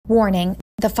Warning: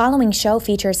 the following show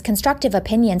features constructive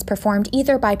opinions performed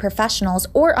either by professionals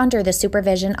or under the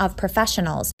supervision of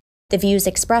professionals. The views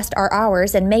expressed are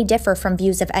ours and may differ from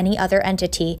views of any other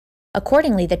entity.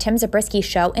 Accordingly, the Tim Zabriskie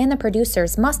Show and the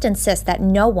producers must insist that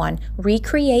no one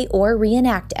recreate or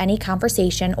reenact any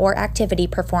conversation or activity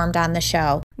performed on the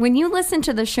show. When you listen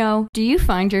to the show, do you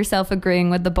find yourself agreeing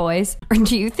with the boys? Or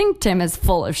do you think Tim is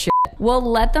full of shit? Well,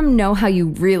 let them know how you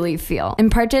really feel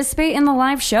and participate in the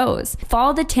live shows.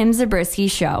 Follow the Tim Zabriskie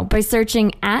Show by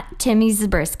searching at Timmy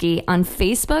Zabriskie on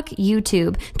Facebook,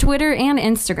 YouTube, Twitter, and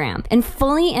Instagram, and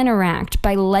fully interact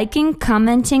by liking,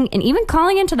 commenting, and even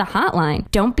calling into the hotline.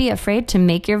 Don't be afraid to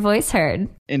make your voice heard.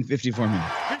 In 54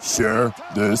 minutes. Share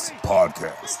this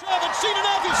podcast. Haven't seen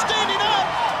enough. He's standing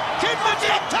up. Kid puts it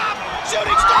up top.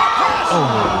 Shooting star pass.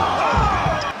 Oh.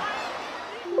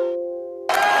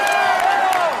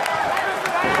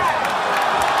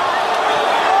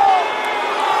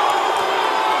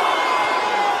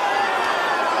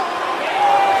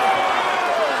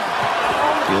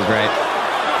 Feels right.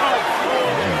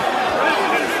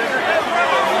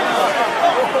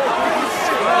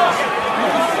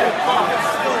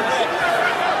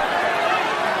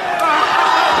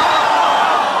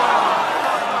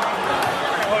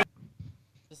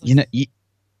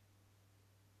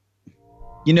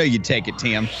 You know you'd take it,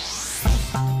 Tim.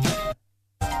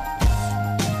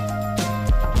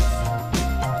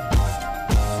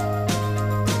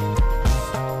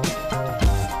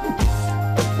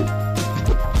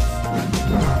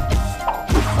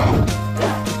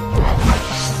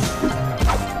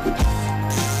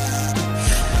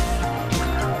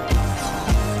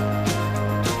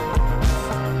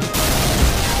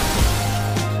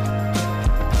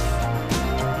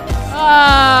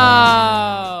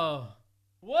 Oh,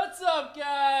 what's up,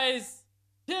 guys?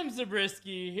 Tim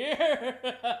Zabriskie here.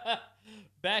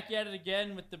 Back at it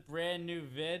again with the brand new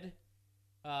vid.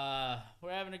 We're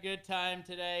having a good time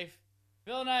today.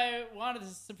 Phil and I wanted to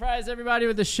surprise everybody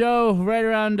with the show right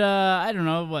around, I don't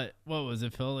know, what was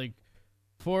it, Phil? Like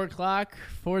 4 o'clock,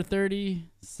 4:30,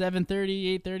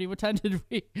 7:30, 8:30.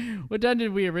 What time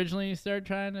did we originally start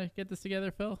trying to get this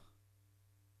together, Phil?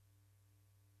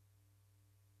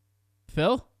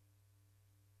 Phil?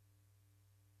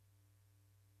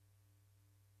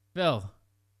 Phil?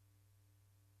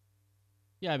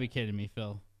 You gotta be kidding me,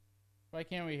 Phil. Why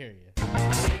can't we hear you?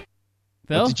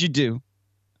 Phil? What did you do?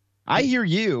 I hear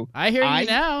you. I hear you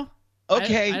now.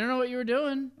 Okay. I don't know what you were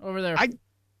doing over there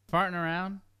farting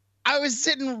around. I was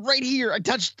sitting right here. I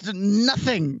touched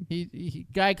nothing.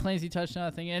 Guy claims he touched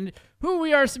nothing. And who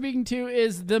we are speaking to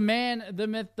is the man, the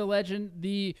myth, the legend,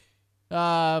 the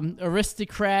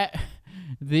aristocrat,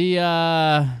 the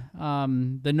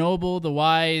noble, the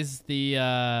wise, the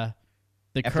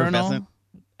colonel.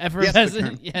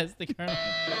 Effervescent. Yes, the colonel.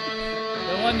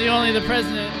 The one, the only, the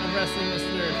president of wrestling,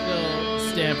 Mr. Phil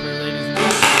Stamper, ladies and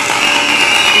gentlemen.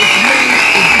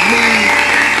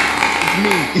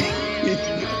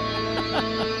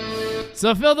 It's me.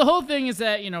 So, Phil, the whole thing is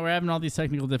that, we're having all these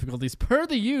technical difficulties per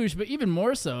the usual, but even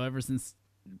more so ever since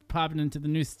popping into the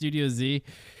new Studio Z.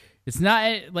 It's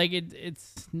not like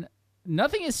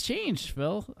nothing has changed,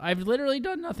 Phil. I've literally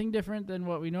done nothing different than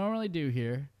what we normally do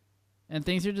here, and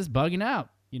things are just bugging out,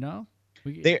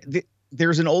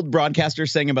 There's an old broadcaster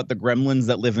saying about the gremlins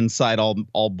that live inside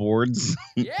all boards.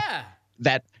 Yeah.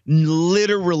 That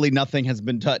literally nothing has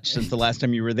been touched since the last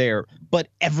time you were there, but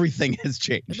everything has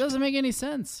changed. It doesn't make any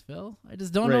sense, Phil. I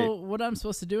just don't know what I'm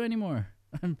supposed to do anymore.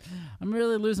 I'm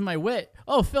really losing my wit.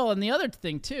 Oh, Phil, and the other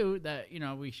thing, too, that,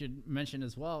 we should mention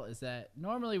as well is that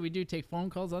normally we do take phone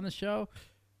calls on the show,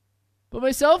 but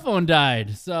my cell phone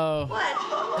died. So what?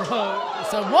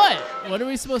 So what? What are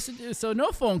we supposed to do? So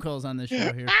no phone calls on the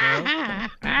show here, Phil.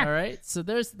 All right. So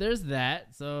there's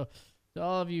that. So to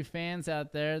all of you fans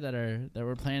out there that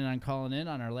were planning on calling in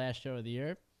on our last show of the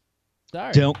year,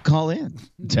 sorry. Don't call in.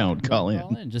 Don't call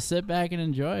in. Just sit back and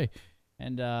enjoy.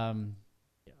 And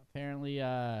apparently,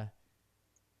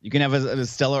 you can have a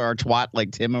stellar or twat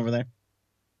like Tim over there.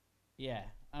 Yeah,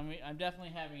 I'm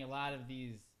definitely having a lot of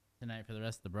these tonight for the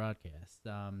rest of the broadcast.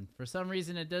 For some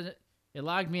reason, it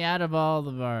logged me out of all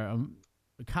of our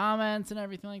comments and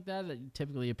everything like that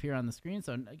typically appear on the screen.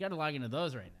 So I got to log into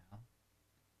those right now.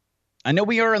 I know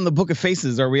we are on the Book of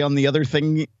Faces. Are we on the other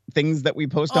things that we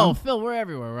post on? Oh, Phil, we're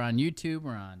everywhere. We're on YouTube.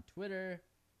 We're on Twitter.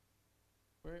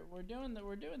 We're doing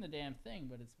the damn thing,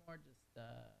 but it's more just.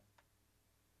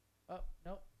 Oh,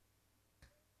 nope.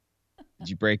 Did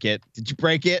you break it?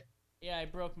 Yeah, I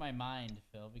broke my mind,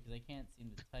 Phil, because I can't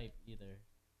seem to type either.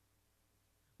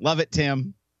 Love it,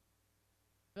 Tim.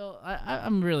 Phil,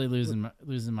 I'm really losing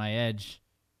my edge.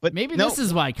 But maybe no. this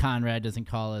is why Conrad doesn't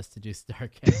call us to do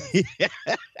StarCast. Yeah.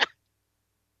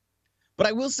 But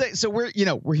I will say, so we're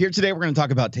here today. We're going to talk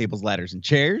about tables, ladders, and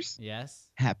chairs. Yes.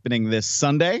 Happening this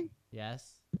Sunday.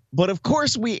 Yes. But of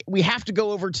course, we have to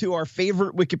go over to our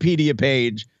favorite Wikipedia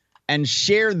page and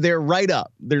share their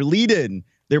write-up, their lead-in,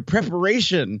 their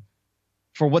preparation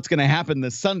for what's going to happen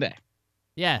this Sunday.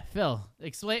 Yeah, Phil,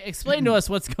 explain to us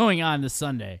what's going on this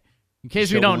Sunday, in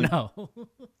case we don't know.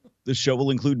 The show will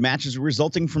include matches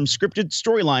resulting from scripted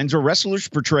storylines or wrestlers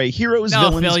portray heroes,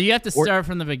 villains. No, Phil, you have to start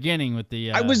from the beginning with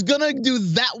the... I was going to do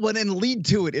that one and lead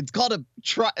to it. It's called a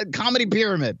comedy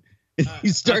pyramid.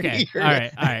 You start okay. here. All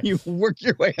right. You work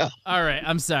your way up. All right.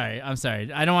 I'm sorry.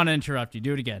 I don't want to interrupt you.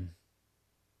 Do it again.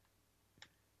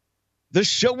 The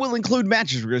show will include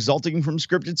matches resulting from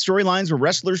scripted storylines where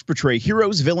wrestlers portray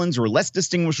heroes, villains, or less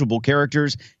distinguishable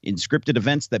characters in scripted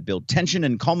events that build tension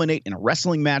and culminate in a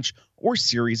wrestling match or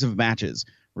series of matches.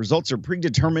 Results are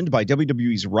predetermined by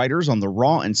WWE's writers on the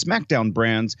Raw and SmackDown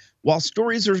brands, while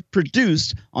stories are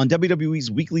produced on WWE's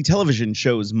weekly television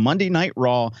shows Monday Night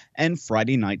Raw and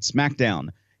Friday Night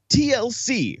SmackDown.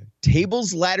 TLC,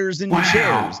 Tables, Ladders, and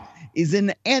Chairs, is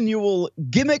an annual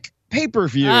gimmick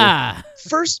pay-per-view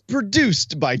first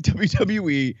produced by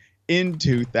WWE in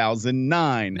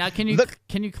 2009. Now, can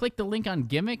you click the link on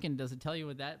gimmick, and does it tell you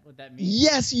what that means?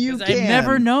 Yes, you can. I've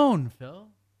never known, Phil.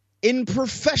 In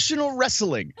professional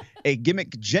wrestling, a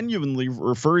gimmick genuinely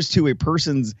refers to a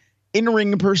person's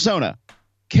in-ring persona,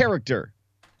 character,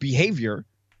 behavior,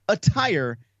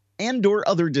 attire, and or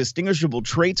other distinguishable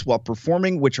traits while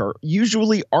performing, which are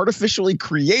usually artificially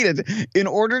created in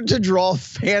order to draw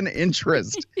fan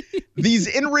interest. These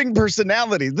in-ring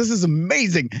personalities, this is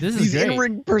amazing. These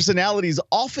in-ring personalities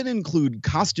often include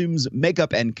costumes,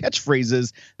 makeup, and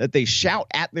catchphrases that they shout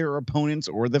at their opponents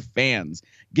or the fans.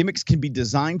 Gimmicks can be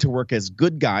designed to work as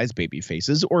good guys, baby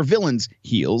faces, or villains,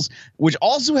 heels, which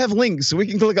also have links, so we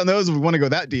can click on those if we want to go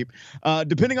that deep,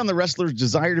 depending on the wrestler's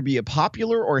desire to be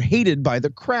popular or hated by the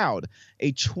crowd.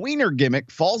 A tweener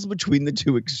gimmick falls between the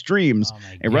two extremes.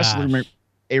 A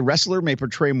wrestler may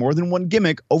portray more than one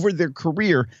gimmick over their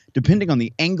career, depending on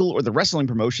the angle or the wrestling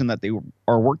promotion that they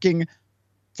are working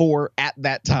for at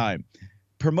that time.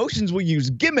 Promotions will use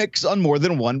gimmicks on more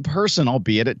than one person,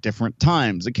 albeit at different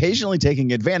times, occasionally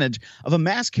taking advantage of a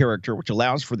mask character, which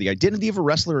allows for the identity of a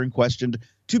wrestler in question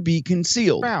to be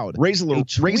concealed. Razor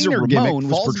Ramon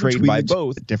was portrayed by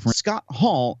both different Scott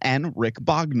Hall and Rick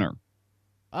Bogner.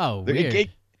 Oh, weird.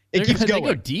 It keeps going.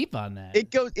 They go deep on that.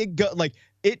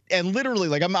 And literally,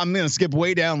 like I'm going to skip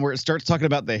way down where it starts talking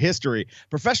about the history.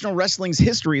 Professional wrestling's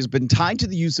history has been tied to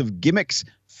the use of gimmicks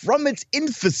from its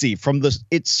infancy, from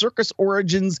its circus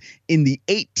origins in the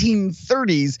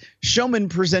 1830s. Showmen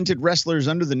presented wrestlers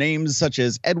under the names such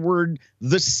as Edward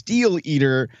the Steel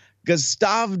Eater,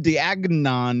 Gustave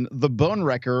d'Agnan, the Bone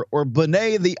Wrecker, or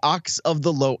Bonnet the Ox of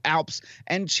the Low Alps,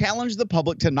 and challenged the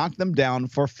public to knock them down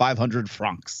for 500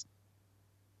 francs.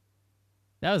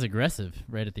 That was aggressive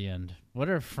right at the end. What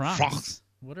are francs?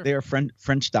 They are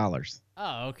French dollars.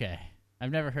 Oh, okay.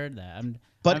 I've never heard that.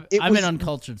 I'm an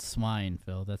uncultured swine,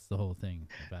 Phil. That's the whole thing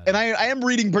about it. I am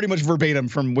reading pretty much verbatim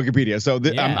from Wikipedia. So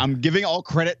I'm giving all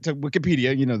credit to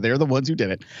Wikipedia. You know, they're the ones who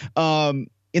did it.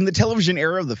 In the television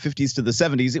era of the 50s to the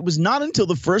 70s, it was not until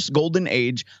the first golden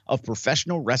age of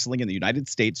professional wrestling in the United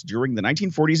States during the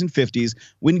 1940s and 50s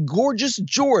when Gorgeous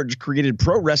George created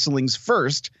pro wrestling's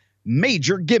first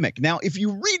major gimmick. Now, if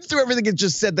you read through everything it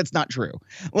just said, that's not true.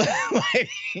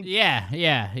 Yeah.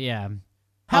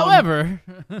 However,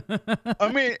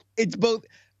 I mean, it's both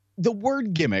the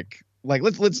word gimmick. Like,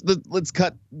 let's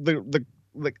cut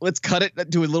let's cut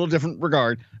it to a little different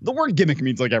regard. The word gimmick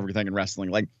means like everything in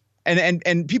wrestling. Like,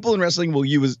 and people in wrestling will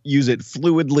use it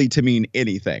fluidly to mean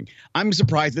anything. I'm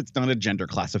surprised it's not a gender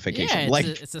classification. Yeah,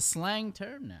 it's a slang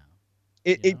term now.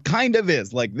 It kind of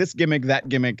is, like this gimmick, that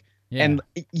gimmick. Yeah. And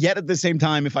yet at the same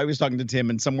time, if I was talking to Tim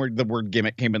and somewhere the word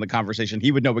gimmick came in the conversation,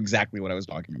 he would know exactly what I was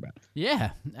talking about. Yeah,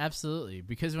 absolutely.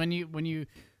 Because when you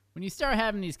start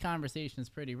having these conversations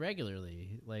pretty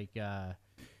regularly, like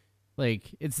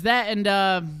it's that,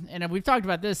 and we've talked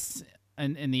about this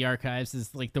in the archives,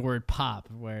 is like the word pop,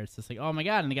 where it's just like, oh my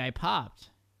god, and the guy popped.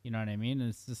 You know what I mean? And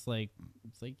it's just like,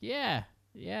 yeah,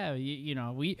 you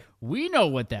know, we know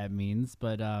what that means,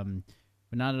 but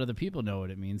not other people know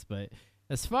what it means, but.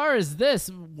 As far as this,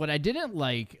 what I didn't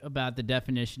like about the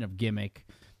definition of gimmick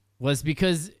was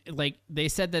because, like, they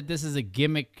said that this is a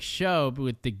gimmick show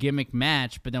with the gimmick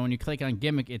match, but then when you click on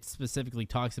gimmick, it specifically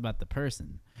talks about the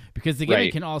person. Because the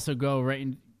gimmick can also go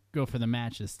for the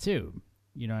matches, too.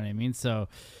 You know what I mean? So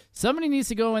somebody needs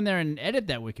to go in there and edit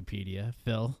that Wikipedia,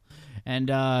 Phil, and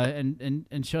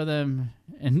show them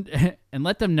and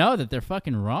let them know that they're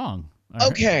fucking wrong.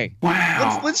 Okay.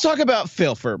 Wow. Let's talk about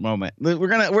Phil for a moment. We're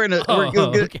gonna have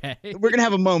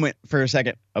a moment for a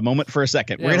second.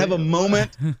 We're gonna have a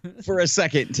moment for a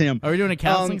second, Tim. Are we doing a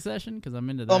counseling session? Because I'm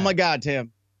into that. Oh my God,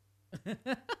 Tim.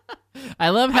 I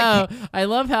love how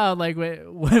like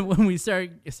when we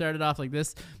started off like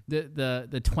this,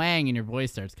 the twang in your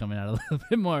voice starts coming out a little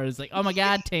bit more. It's like, oh my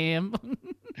God, Tim.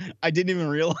 I didn't even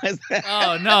realize that.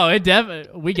 Oh no, it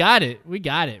definitely we got it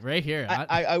right here.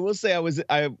 I will say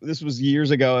this was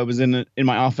years ago. I was in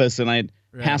my office and I had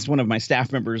passed one of my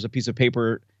staff members a piece of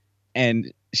paper,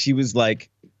 and she was like,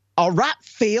 "All right,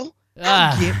 Phil,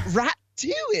 I'll get right to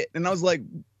it." And I was like,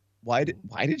 why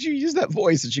did you use that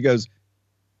voice? And she goes,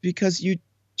 because you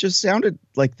just sounded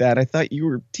like that. I thought you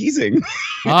were teasing.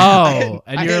 Oh,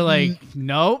 and you're like,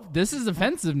 nope, this is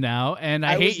offensive now, and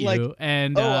I hate you. Like,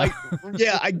 and I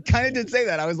kind of did say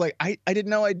that. I was like, I didn't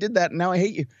know I did that, and now I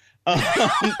hate you.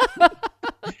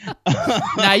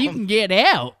 Now you can get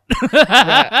out.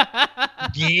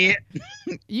 Get.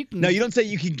 You can. No, you don't say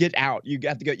you can get out. You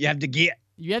have to go. You have to get.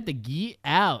 You have to get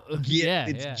out. Get. Yeah,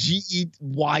 it's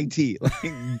G-E-Y-T.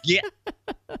 Like, get.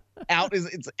 Out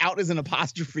is an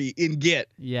apostrophe in get.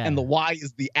 Yeah. And the Y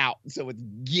is the out. So it's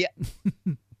get.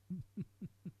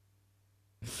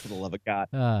 For the love of God.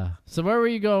 So where were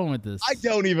you going with this? I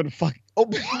don't even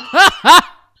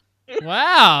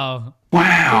Wow.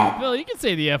 Bill, you can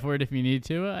say the F word if you need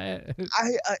to.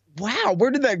 Wow,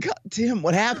 where did that come? Tim,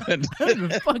 what happened? I don't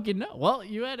even fucking know. Well,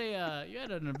 you had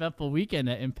an eventful weekend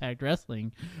at Impact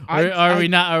Wrestling.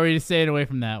 Are we staying away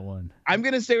from that one? I'm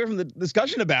gonna stay away from the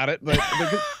discussion about it, but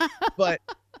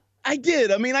I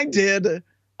did. I mean, I did.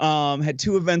 Had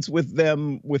two events with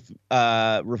them, with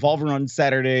Revolver on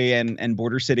Saturday and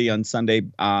Border City on Sunday.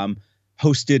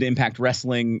 Hosted Impact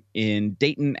Wrestling in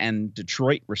Dayton and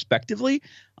Detroit, respectively.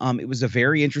 It was a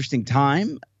very interesting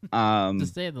time. To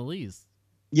say the least.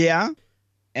 Yeah.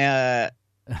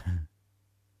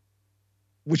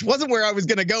 Which wasn't where I was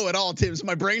going to go at all, Tim. So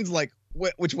my brain's like,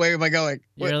 which way am I going?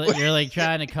 You're like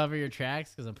trying to cover your tracks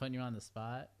because I'm putting you on the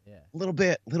spot. Yeah. A little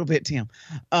bit, Tim.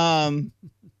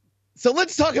 So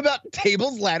let's talk about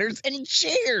tables, ladders, and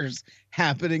chairs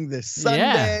happening this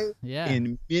Sunday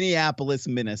in Minneapolis,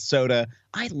 Minnesota.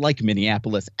 I like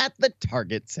Minneapolis at the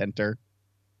Target Center.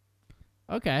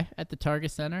 Okay, at the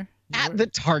Target Center? At the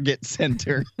Target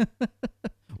Center.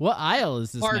 What aisle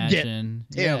is this match in?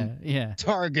 Tim. Yeah.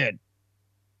 Target.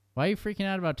 Why are you freaking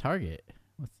out about Target?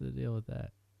 What's the deal with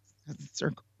that? That's the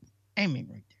circle. Aiming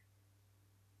right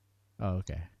there. Oh,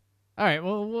 okay. All right,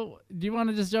 well, do you want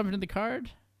to just jump into the card?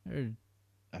 Or?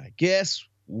 I guess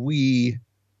we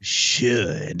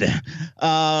should.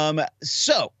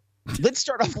 So let's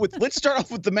start off with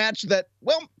the match that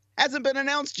hasn't been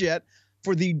announced yet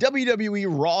for the WWE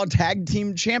Raw Tag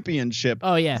Team Championship.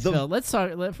 Oh yeah, Phil. Let's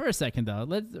talk for a second though.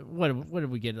 What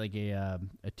did we get, like a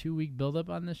 2-week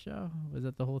buildup on this show? Was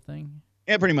that the whole thing?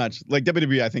 Yeah, pretty much. Like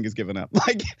WWE, I think, has given up.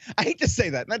 Like, I hate to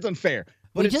say that, and that's unfair.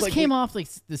 But we just came off like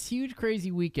this huge,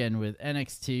 crazy weekend with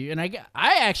NXT, and I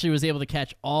actually was able to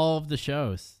catch all of the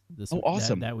shows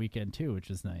that weekend too, which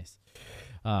was nice.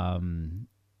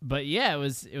 But yeah,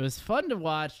 it was fun to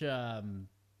watch NXT.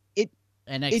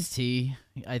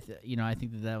 I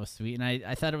think that was sweet, and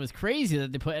I thought it was crazy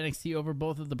that they put NXT over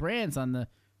both of the brands on the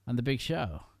big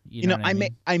show.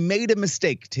 I made a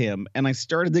mistake, Tim, and I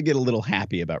started to get a little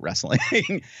happy about wrestling.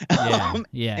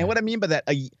 Yeah. And what I mean by that,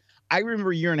 I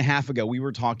remember a year and a half ago we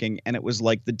were talking, and it was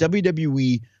like the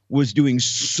WWE was doing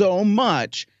so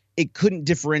much it couldn't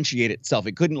differentiate itself.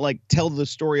 It couldn't like tell the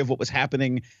story of what was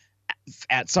happening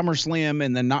at SummerSlam,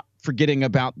 and then not forgetting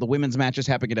about the women's matches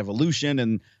happening at Evolution,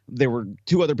 and there were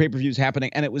 2 other pay-per-views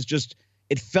happening, and it was just.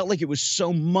 It felt like it was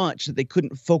so much that they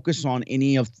couldn't focus on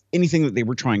anything that they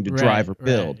were trying to drive or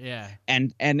build. Right, yeah.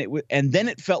 And then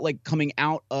it felt like coming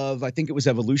out of, I think it was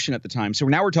Evolution at the time. So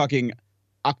now we're talking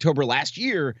October last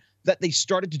year, that they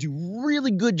started to do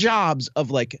really good jobs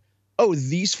of like, oh,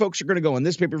 these folks are going to go on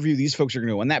this pay-per-view, these folks are going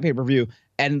to go on that pay-per-view,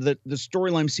 and the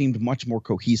storyline seemed much more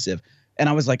cohesive. And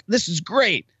I was like, this is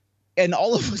great. And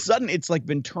all of a sudden it's like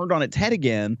been turned on its head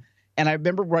again. And I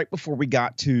remember right before we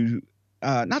got to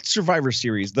not Survivor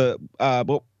Series,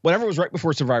 whatever was right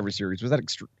before Survivor Series, was that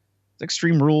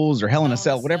Extreme Rules or Hell in a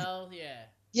Cell, whatever.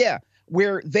 Yeah,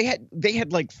 where they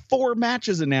had like 4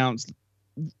 matches announced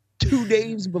 2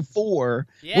 days before,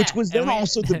 which was then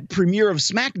also the premiere of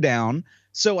SmackDown.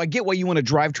 So I get why you want to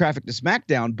drive traffic to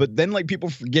SmackDown, but then like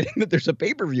people forgetting that there's a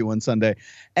pay-per-view on Sunday,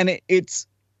 and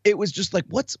it was just like,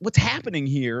 what's happening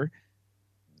here?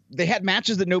 They had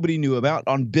matches that nobody knew about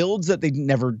on builds that they'd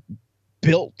never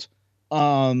built.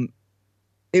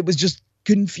 it was just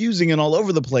confusing and all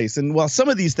over the place. And while some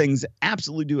of these things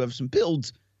absolutely do have some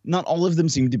builds, not all of them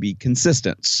seem to be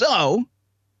consistent. So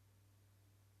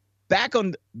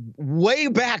way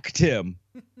back, Tim,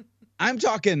 I'm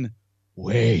talking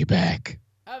way back.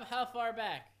 How far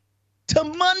back? To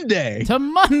Monday.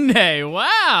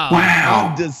 Wow.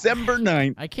 On December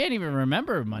 9th. I can't even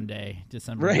remember Monday,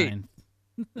 December 9th.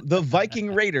 The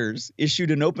Viking Raiders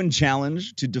issued an open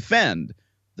challenge to defend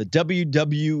the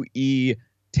WWE the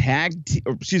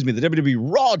WWE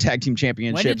Raw Tag Team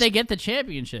Championships. When did they get the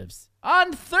championships?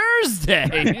 On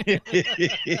Thursday.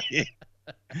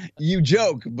 You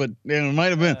joke, but it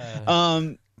might have been.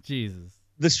 Jesus.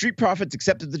 The Street Profits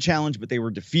accepted the challenge, but they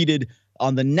were defeated.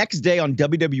 On the next day on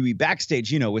WWE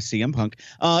Backstage, with CM Punk,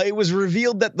 it was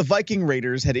revealed that the Viking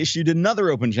Raiders had issued another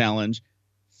open challenge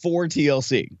for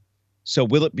TLC. So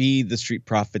will it be the Street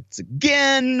Profits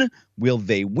again? Will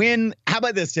they win? How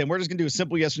about this, Tim? We're just going to do a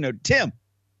simple yes or no. Tim,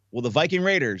 will the Viking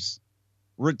Raiders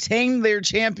retain their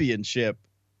championship?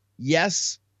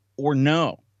 Yes or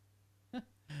no?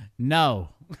 No.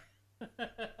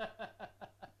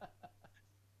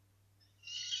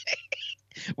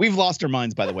 We've lost our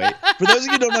minds, by the way. For those of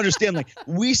you who don't understand,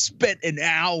 we spent an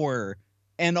hour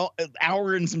and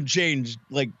some change,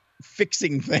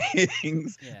 fixing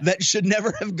things that should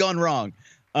never have gone wrong.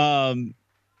 I'm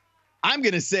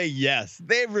going to say yes.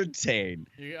 They retain.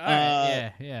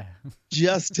 Yeah.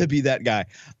 Just to be that guy.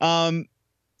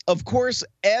 Of course,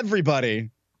 everybody.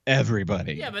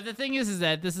 Yeah, but the thing is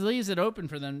that this leaves it open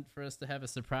for us to have a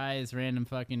surprise random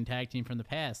fucking tag team from the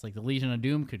past. Like the Legion of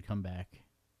Doom could come back.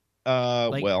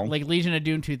 Like Legion of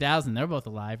Doom 2000. They're both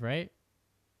alive, right?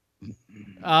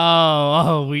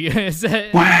 Wow.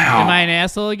 Am I an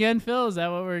asshole again, Phil? Is that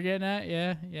what we're getting at?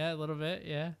 Yeah, a little bit.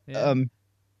 Yeah.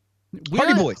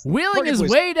 Hardy Boys. Wheeling is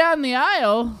way down the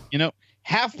aisle.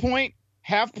 Half point.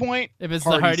 If it's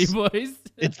Hardys. the Hardy Boys.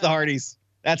 It's the Hardys.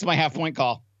 That's my half point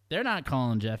call. They're not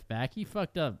calling Jeff back. He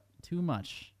fucked up too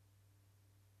much.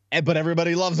 But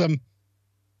everybody loves him.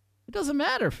 It doesn't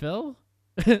matter, Phil.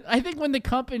 I think when the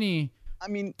company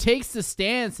takes the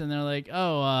stance and they're like,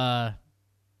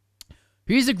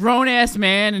 he's a grown-ass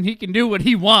man and he can do what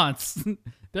he wants.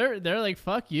 they're like,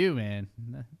 fuck you, man.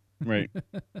 Right.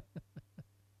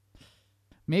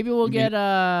 Maybe we'll get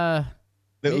the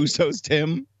Usos,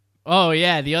 Tim. Oh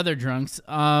yeah, the other drunks.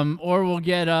 Or we'll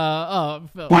get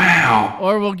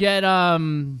Or we'll get I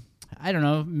don't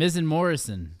know, Miz and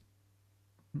Morrison.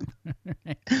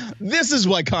 This is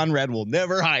why Conrad will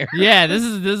never hire. Yeah, this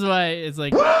is why it's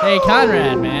like, hey,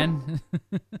 Conrad, man.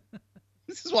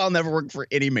 This is why I'll never work for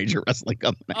any major wrestling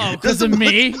company. Oh, because of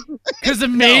me? Because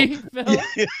of me, Phil?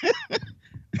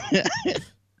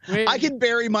 I can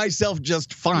bury myself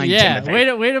just fine. Yeah,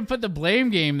 Timothy. way to put the blame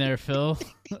game there, Phil.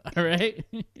 All right.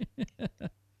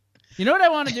 You know what I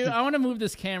want to do? I want to move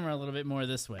this camera a little bit more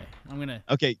this way.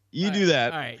 Okay, you do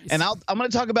that. All right. And I'm gonna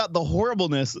talk about the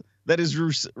horribleness that is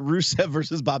Rusev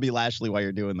versus Bobby Lashley while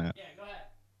you're doing that. Yeah, go ahead.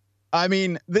 I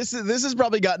mean, this has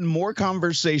probably gotten more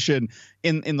conversation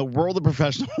in the world of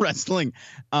professional wrestling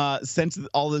since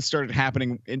all this started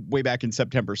happening way back in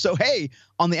September. So, hey,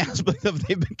 on the aspect of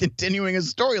they've been continuing a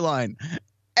storyline,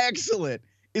 excellent.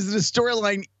 Is it a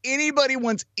storyline anybody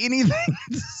wants anything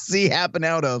to see happen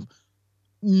out of?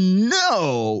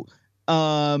 No.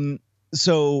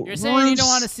 So you're saying you don't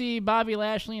want to see Bobby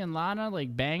Lashley and Lana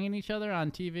banging each other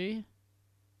on TV?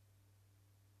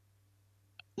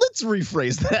 Let's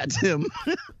rephrase that, Tim.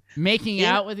 Making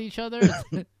out with each other?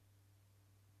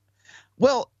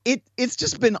 Well, it's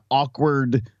just been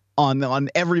awkward on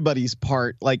everybody's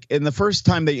part. In the first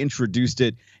time they introduced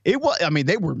it was,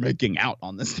 they were making out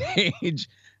on the stage.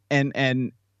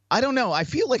 And I don't know. I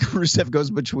feel like Rusev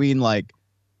goes between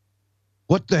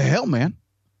what the hell, man?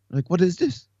 What is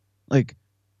this?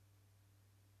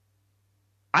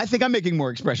 I think I'm making more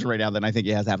expression right now than I think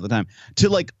he has half the time.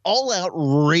 To all out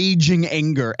raging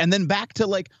anger, and then back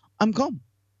to I'm calm.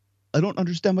 I don't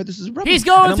understand why this is a problem. He's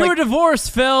going through a divorce,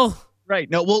 Phil. Right.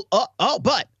 No. Well.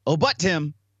 But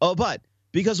Tim. But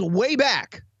because way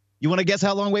back, you want to guess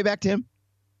how long way back, Tim?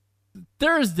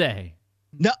 Thursday.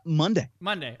 No, Monday.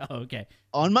 Monday. Oh, okay.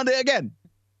 On Monday again.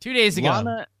 2 days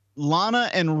ago. Lana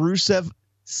and Rusev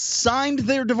signed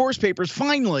their divorce papers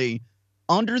finally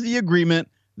under the agreement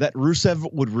that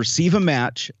Rusev would receive a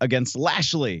match against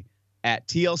Lashley at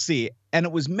TLC, and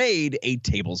it was made a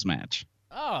tables match.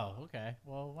 Oh, okay.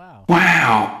 Well, wow.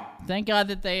 Wow. Thank God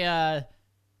that they,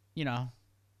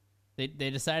 they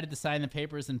decided to sign the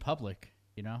papers in public,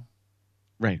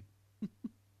 Right.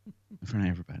 In front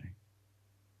of everybody.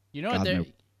 You know what?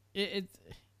 It's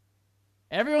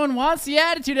everyone wants the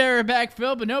Attitude Era back,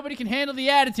 Phil, but nobody can handle the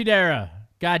Attitude Era.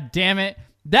 God damn it.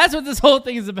 That's what this whole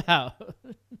thing is about.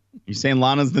 You saying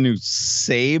Lana's the new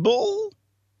Sable?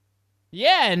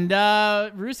 Yeah, and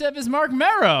Rusev is Mark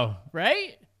Mero,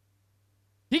 right?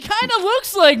 He kind of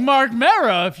looks like Mark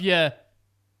Mero if you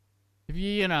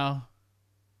know.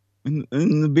 In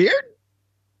the beard?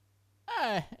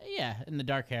 Yeah, in the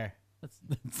dark hair.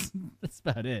 That's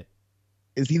about it.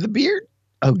 Is he the beard?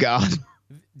 Oh, God.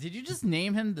 Did you just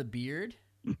name him the Beard?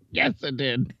 Yes, I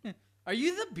did. Are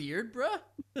you the Beard, bro?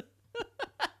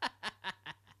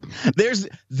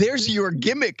 There's your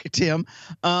gimmick, Tim.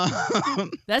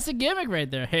 That's a gimmick right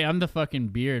there. Hey, I'm the fucking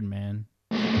Beard, man.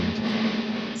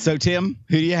 So, Tim,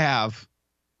 who do you have?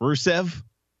 Rusev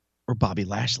or Bobby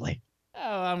Lashley?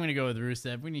 Oh, I'm going to go with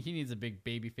Rusev. He needs a big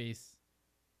babyface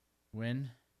win,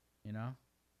 you know?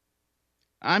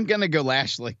 I'm going to go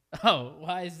Lashley. Oh,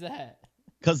 why is that?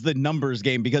 Because the numbers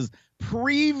game. Because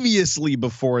previously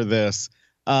before this,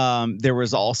 there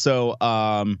was also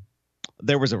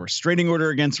there was a restraining order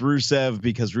against Rusev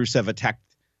because Rusev attacked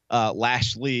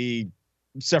Lashley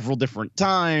several different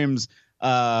times.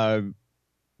 Yeah.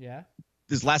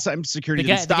 This last time, security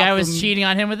didn't stop the guy was him. cheating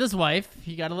on him with his wife.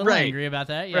 He got a little angry about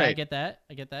that. Yeah, right. I get that.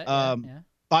 Yeah.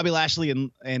 Bobby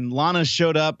Lashley and Lana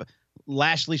showed up.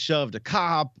 Lashley shoved a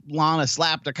cop. Lana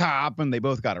slapped a cop, and they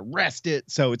both got arrested.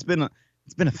 So it's been a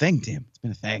thing, Tim. It's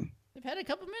been a thing. They've had a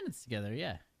couple minutes together.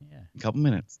 Yeah. A couple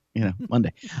minutes,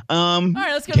 Monday. All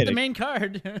right, let's go to the main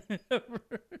card.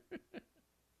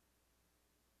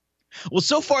 Well,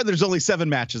 so far there's only 7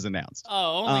 matches announced.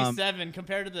 Oh, only 7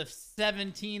 compared to the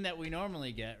 17 that we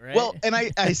normally get, right? Well, and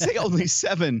I say only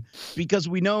 7 because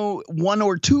we know 1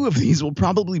 or 2 of these will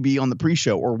probably be on the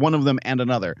pre-show, or one of them and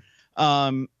another.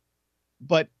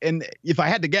 But if I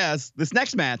had to guess, this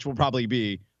next match will probably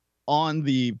be on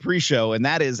the pre-show, and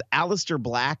that is Aleister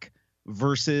Black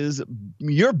versus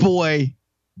your boy,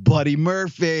 Buddy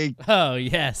Murphy. Oh,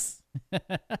 yes.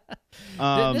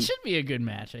 This should be a good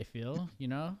match, I feel.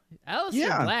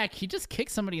 Aleister Black, he just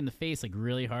kicked somebody in the face like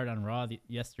really hard on Raw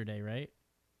yesterday, right?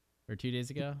 Or 2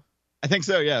 days ago? I think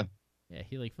so, yeah. Yeah,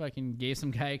 he like fucking gave some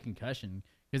guy a concussion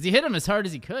because he hit him as hard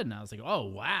as he could, and I was like, oh,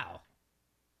 wow.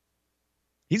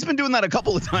 He's been doing that a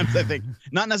couple of times, I think.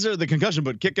 Not necessarily the concussion,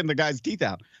 but kicking the guy's teeth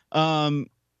out.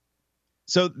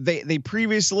 So they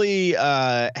previously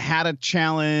had a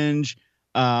challenge.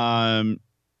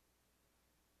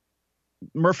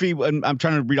 Murphy, I'm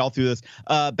trying to read all through this.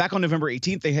 Back on November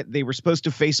 18th, they were supposed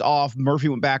to face off. Murphy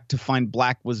went back to find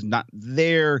Black was not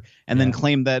there, and then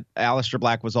claimed that Aleister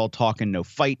Black was all talk and no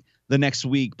fight. The next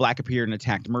week, Black appeared and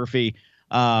attacked Murphy.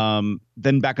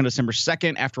 Then back on December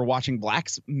 2nd, after watching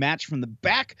Black's match from the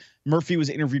back, Murphy was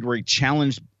interviewed where he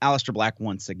challenged Aleister Black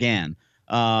once again.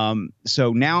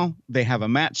 So now they have a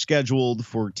match scheduled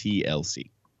for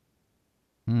TLC.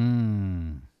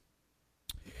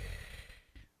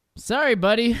 Sorry,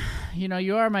 buddy.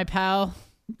 You are my pal.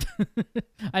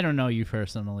 I don't know you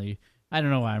personally. I don't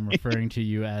know why I'm referring to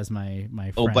you as my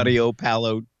friend. Oh, buddy, oh,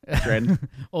 pal, friend.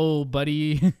 Oh,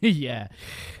 buddy. Yeah.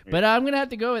 But I'm going to have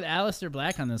to go with Aleister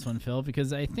Black on this one, Phil,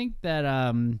 because I think that,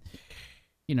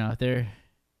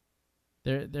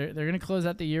 they're going to close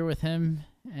out the year with him.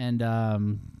 And,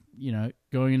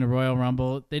 going into Royal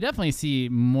Rumble, they definitely see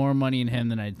more money in him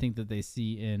than I think that they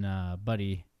see in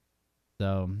Buddy.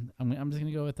 So I'm just going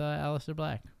to go with Aleister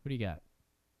Black. What do you got?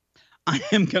 I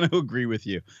am going to agree with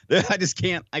you. I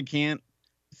can't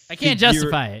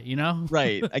justify it,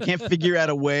 Right. I can't figure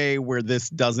out a way where this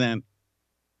doesn't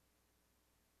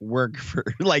work for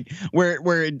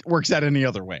where it works out any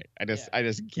other way. I just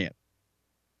can't.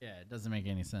 Yeah, it doesn't make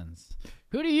any sense.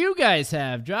 Who do you guys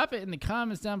have? Drop it in the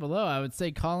comments down below. I would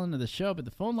say call into the show, but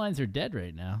the phone lines are dead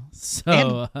right now.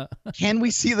 So can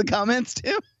we see the comments,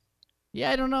 Tim? Yeah,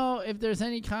 I don't know if there's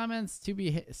any comments to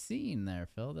be seen there,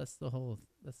 Phil. That's the whole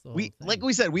thing. Like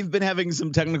we said, we've been having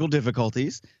some technical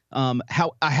difficulties.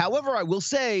 However, I will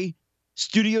say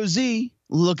Studio Z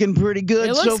looking pretty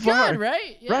good so far. Good,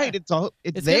 right? Yeah. Right. It's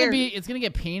there. It's gonna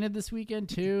get painted this weekend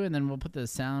too, and then we'll put the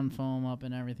sound foam up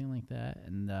and everything like that.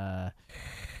 And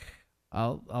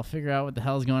I'll figure out what the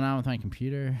hell's going on with my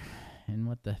computer and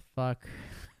what the fuck.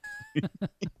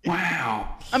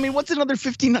 Wow. I mean, what's another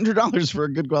 $1,500 for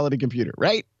a good quality computer,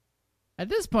 right? At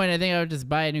this point, I think I would just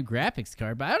buy a new graphics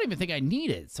card, but I don't even think I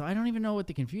need it, so I don't even know what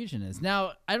the confusion is.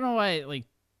 Now, I don't know why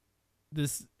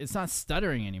it's not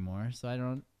stuttering anymore, so I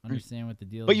don't understand what the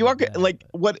deal is. But you are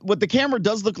what the camera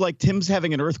does look like Tim's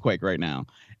having an earthquake right now.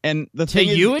 And the thing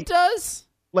is, it does?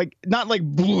 Like not like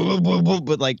blah, blah, blah,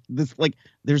 but like this, like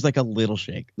there's like a little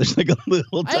shake. There's like a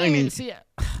little tiny.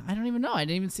 I don't even know. I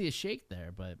didn't even see a shake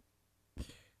there, but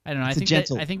I don't know.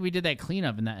 I think we did that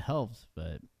cleanup and that helped,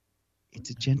 but it's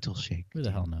a gentle shake. Who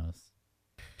the hell knows?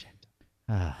 Gentle.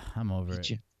 I'm over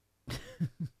it.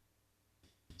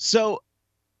 So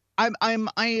I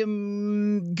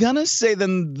am gonna say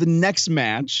then the next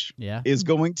match is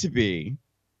going to be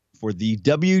for the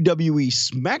WWE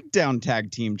SmackDown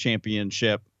Tag Team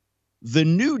Championship. The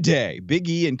New Day, Big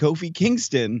E and Kofi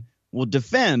Kingston, will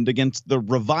defend against the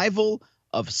Revival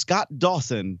of Scott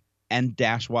Dawson and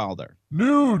Dash Wilder.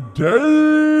 New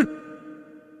Day.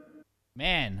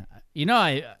 Man, you know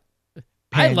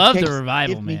I love the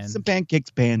Revival, give man. Me some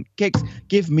pancakes.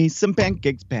 Give me some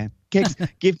pancakes.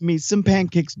 Give me some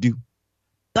pancakes. Do.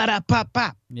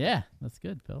 Ba-da-pa-pa. Yeah, that's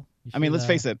good, Phil. I mean, let's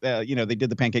face it. They did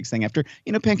the pancakes thing after,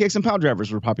 pancakes and pile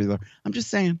drivers were popular. I'm just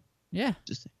saying. Yeah.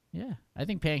 Yeah. I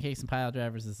think pancakes and pile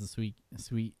drivers is a sweet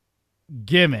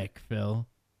gimmick, Phil.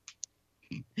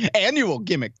 Annual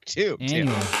gimmick, too.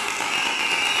 Annual gimmick.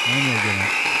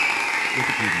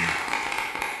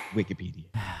 Wikipedia.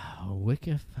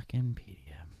 Wiki-fucking-pedia.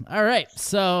 All right,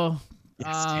 so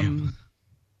Yes,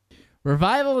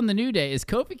 Revival in the New Day. Is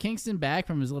Kofi Kingston back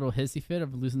from his little hissy fit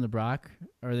of losing to Brock,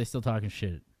 or are they still talking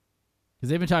shit? Because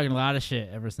they've been talking a lot of shit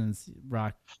ever since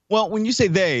Brock. Well, when you say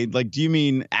they, like, do you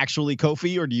mean actually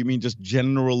Kofi, or do you mean just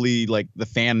generally, like, the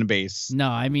fan base? No,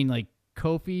 I mean, like,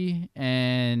 Kofi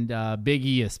and Big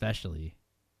E especially.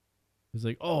 It's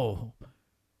like, oh,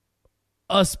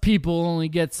 us people only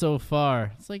get so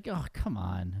far. It's like, oh, come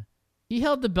on. He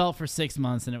held the belt for 6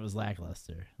 months and it was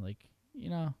lackluster. Like,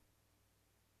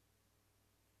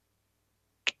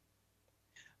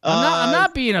 I'm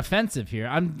not being offensive here.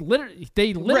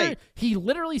 He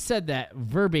literally said that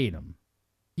verbatim.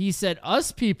 He said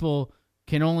us people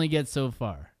can only get so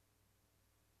far.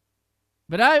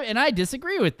 But I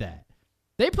disagree with that.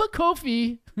 They put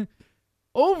Kofi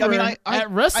over at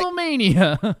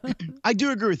WrestleMania. I do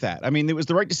agree with that. I mean, it was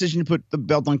the right decision to put the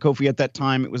belt on Kofi at that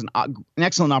time. It was an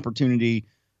excellent opportunity.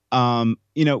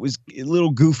 It was a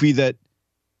little goofy that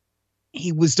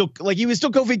he was still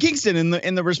Kofi Kingston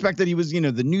in the respect that he was,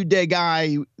 the New Day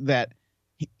guy that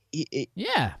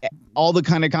all the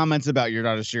kind of comments about you're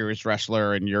not a serious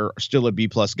wrestler and you're still a B+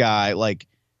 guy. Like,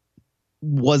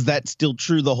 was that still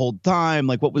true the whole time?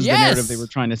 Like, what was the narrative they were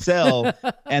trying to sell?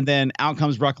 And then out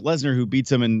comes Brock Lesnar, who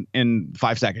beats him in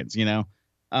 5 seconds,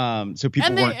 So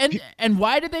people and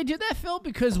why did they do that, Phil?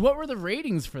 Because what were the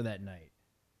ratings for that night?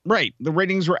 Right. The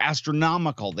ratings were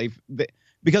astronomical.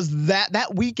 Because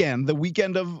that weekend, the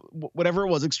weekend of whatever it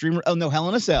was, Hell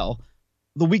in a Cell,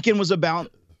 the weekend was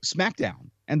about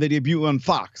SmackDown and the debut on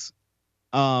Fox,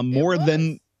 more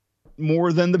than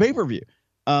the pay-per-view.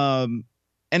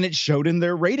 And it showed in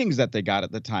their ratings that they got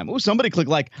at the time. Oh, somebody clicked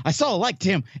like. I saw a like,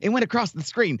 Tim. It went across the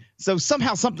screen. So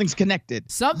somehow something's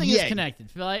connected. Something is connected,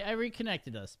 Phil. I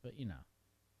reconnected us, but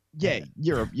Yay.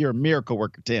 You're a miracle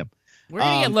worker, Tim. We're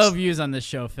going to get low views on this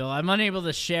show, Phil. I'm unable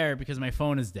to share because my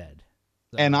phone is dead.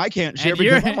 So. And I can't share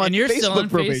because I'm on Facebook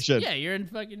probation. Yeah, you're in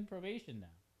fucking probation now.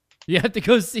 You have to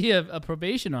go see a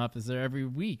probation officer every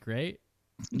week, right?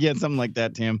 Yeah, something like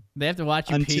that, Tim. They have to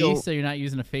watch you pee so you're not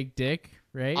using a fake dick,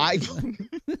 right?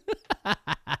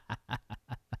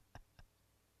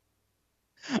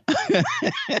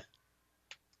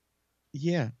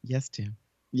 Yeah. Yes, Tim.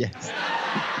 Yes.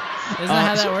 Isn't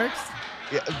that how that works?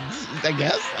 Yeah, I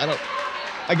guess.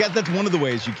 I guess that's one of the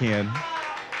ways you can.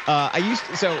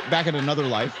 Back in another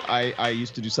life, I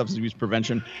used to do substance abuse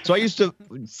prevention. So I used to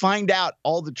find out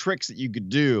all the tricks that you could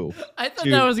do. I thought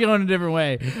that was going a different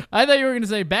way. I thought you were going to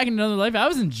say back in another life, I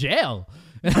was in jail.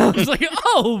 And I was like,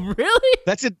 oh, really?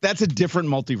 That's a different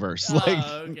multiverse.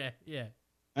 Oh, okay. Yeah.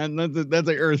 And that's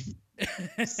like Earth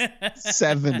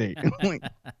 70.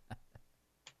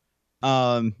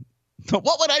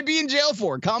 What would I be in jail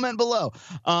for? Comment below.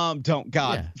 For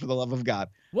the love of God.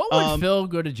 What would Phil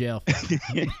go to jail for?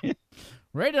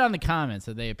 Write it on the comments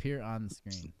so they appear on the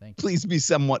screen. Thank you. Please be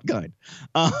somewhat kind.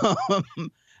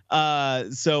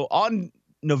 So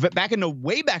back in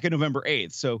November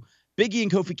 8th. So Big E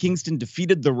and Kofi Kingston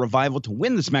defeated the Revival to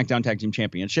win the SmackDown Tag Team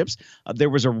Championships. There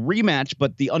was a rematch,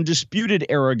 but the Undisputed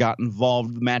Era got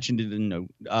involved. The match ended in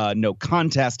no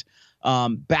contest.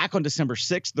 Back on December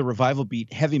 6th, the Revival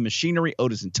beat Heavy Machinery,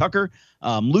 Otis and Tucker,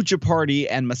 Lucha Party,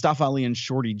 and Mustafa Ali and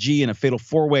Shorty G in a fatal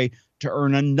 4-way to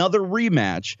earn another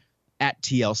rematch at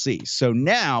TLC. So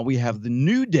now we have the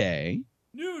New Day.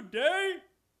 New Day?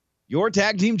 Your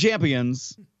tag team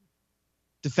champions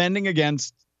defending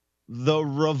against the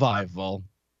Revival.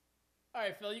 All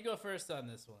right, Phil, you go first on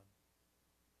this one.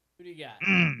 Who do you got?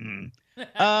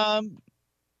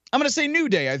 I'm going to say New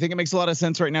Day. I think it makes a lot of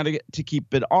sense right now to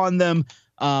keep it on them.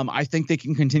 I think they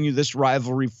can continue this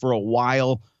rivalry for a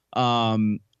while.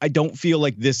 I don't feel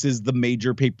like this is the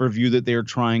major pay-per-view that they're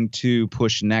trying to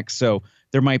push next. So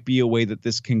there might be a way that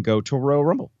this can go to Royal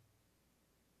Rumble.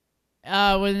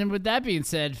 With that being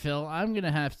said, Phil, I'm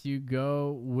gonna have to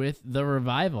go with the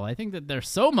Revival. I think that they're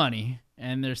so money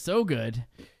and they're so good,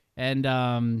 and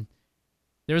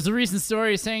there was a recent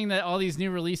story saying that all these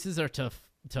new releases are to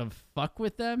fuck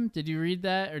with them. Did you read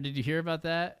that or did you hear about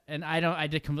that? And I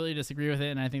did completely disagree with it,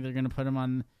 and I think they're gonna put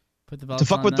the belts To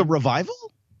fuck on with them. the Revival?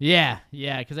 Yeah,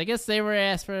 because I guess they were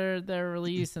asked for their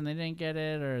release and they didn't get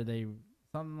it, or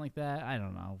something like that. I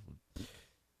don't know.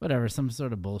 Whatever, some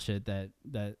sort of bullshit that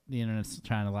the internet's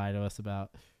trying to lie to us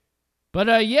about. But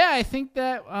I think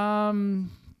that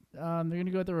they're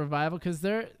gonna go with the Revival because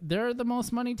they're the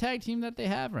most money tag team that they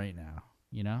have right now.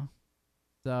 You know,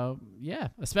 so yeah,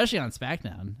 especially on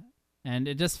SmackDown, and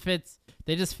it just fits.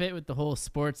 They just fit with the whole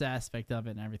sports aspect of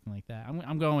it and everything like that.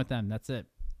 I'm going with them. That's it.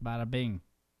 Bada bing.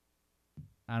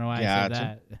 I don't know why I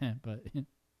said that, but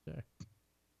sure.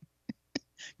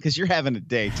 Because you're having a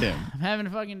day, Tim. I'm having a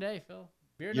fucking day, Phil.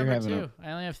 Beer number 2.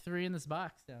 I only have 3 in this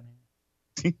box down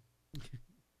here.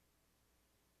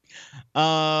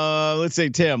 Let's say,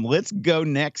 Tim, let's go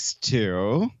next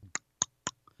to.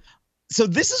 So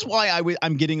this is why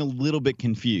I'm getting a little bit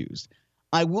confused.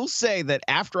 I will say that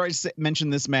after I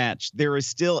mentioned this match, there is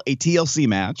still a TLC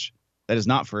match that is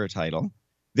not for a title.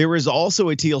 There is also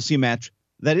a TLC match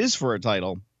that is for a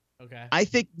title. Okay. I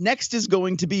think next is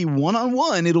going to be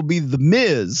one-on-one. It'll be The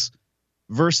Miz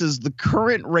versus the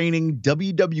current reigning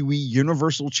WWE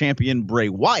Universal Champion Bray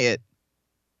Wyatt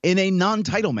in a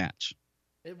non-title match.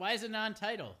 Why is it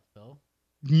non-title, Phil?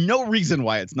 No reason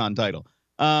why it's non-title.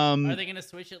 Are they going to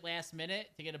switch it last minute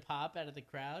to get a pop out of the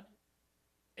crowd?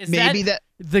 Is maybe that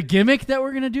the gimmick that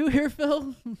we're going to do here,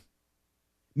 Phil?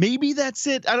 Maybe that's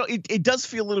it. I don't. It does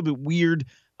feel a little bit weird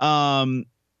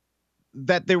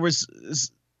that there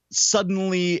was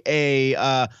suddenly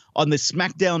on the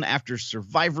SmackDown after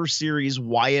Survivor Series,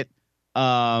 Wyatt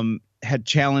had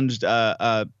challenged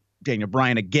Daniel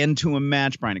Bryan again to a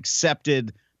match. Bryan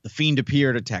accepted. The Fiend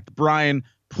appeared, attacked Bryan,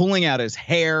 pulling out his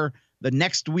hair. The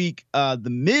next week, the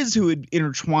Miz, who had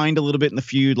intertwined a little bit in the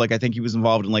feud, like I think he was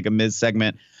involved in like a Miz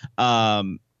segment,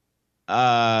 said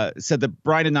that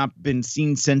Bryan had not been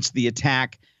seen since the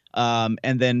attack. And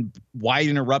then Wyatt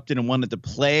interrupted and wanted to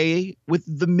play with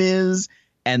the Miz.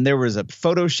 And there was a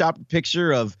photoshopped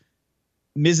picture of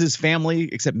Miz's family,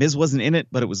 except Miz wasn't in it,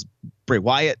 but it was Bray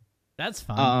Wyatt. That's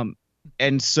fun.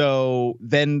 And so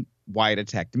then Wyatt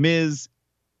attacked Miz.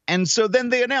 And so then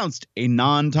they announced a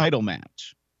non-title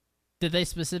match. Did they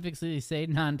specifically say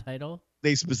non-title?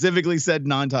 They specifically said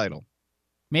non-title.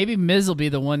 Maybe Miz will be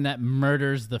the one that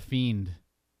murders the Fiend.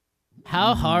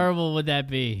 How horrible would that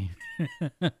be?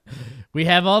 We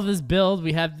have all this build.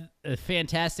 We have a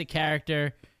fantastic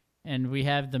character. And we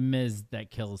have the Miz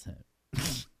that kills him.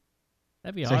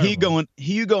 That'd be horrible. So who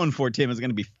you going for, Tim? Is it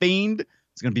going to be Fiend?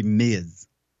 It's going to be Miz.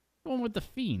 Going with the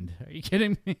Fiend. Are you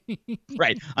kidding me?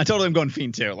 Right. I totally am going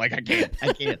Fiend too. Like I can't.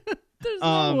 There's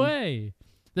no way.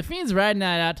 The Fiend's riding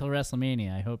that out till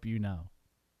WrestleMania. I hope you know.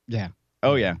 Yeah.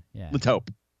 Oh yeah. Let's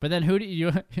hope. But then who do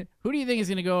you think is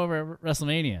going to go over at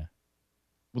WrestleMania?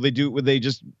 Will they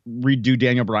just redo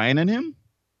Daniel Bryan and him?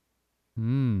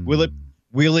 Will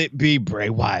it be Bray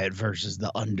Wyatt versus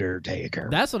The Undertaker?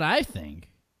 That's what I think.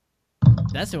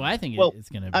 That's who I think it's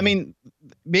going to be. I mean,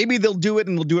 maybe they'll do it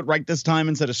and they'll do it right this time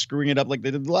instead of screwing it up like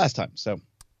they did the last time. So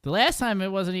the last time it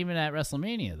wasn't even at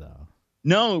WrestleMania, though.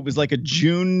 No, it was like a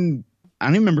June. I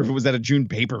don't even remember if it was at a June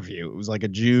pay-per-view. It was like a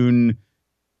June.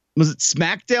 Was it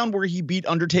SmackDown where he beat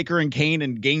Undertaker and Kane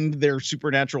and gained their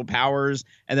supernatural powers?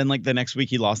 And then like the next week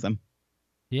he lost them.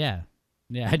 Yeah.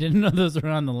 Yeah. I didn't know those were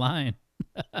on the line.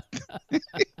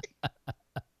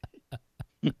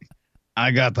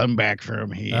 I got them back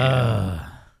from here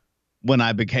when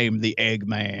I became the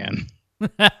Eggman.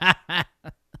 I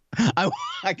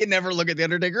can never look at the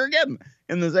Undertaker again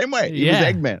in the same way. He was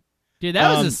Eggman. Dude,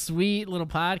 that was a sweet little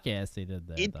podcast they did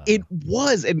there. It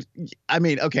was. And I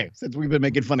mean, okay, since we've been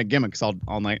making fun of gimmicks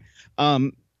all night,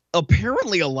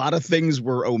 apparently a lot of things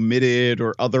were omitted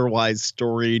or otherwise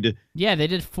storied. Yeah, they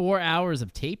did 4 hours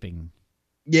of taping.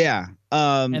 Yeah.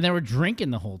 And they were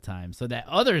drinking the whole time. So that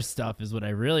other stuff is what I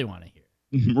really want to hear.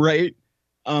 Right.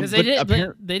 Because they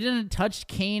didn't touch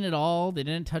Kane at all. They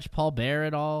didn't touch Paul Bearer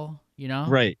at all, you know?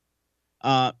 Right.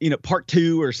 Part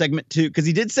 2 or segment 2, because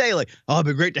he did say like, oh, it'd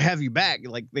be great to have you back.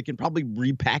 Like they can probably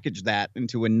repackage that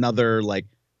into another like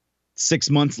 6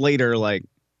 months later, like,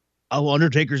 oh,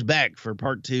 Undertaker's back for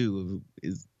part 2 of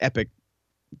his epic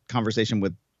conversation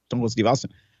with Stone Cold Steve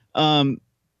Austin.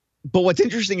 But what's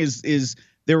interesting is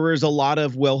there was a lot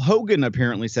of, Hogan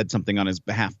apparently said something on his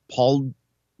behalf. Paul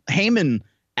Heyman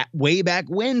way back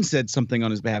when said something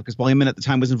on his behalf because Paul Heyman at the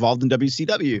time was involved in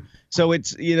WCW. So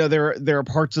it's, there are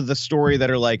parts of the story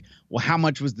that are like, well, how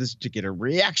much was this to get a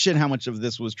reaction? How much of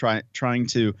this was trying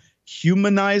to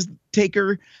humanize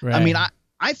Taker? Right. I mean,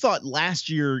 I thought last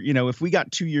year, if we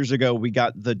got 2 years ago, we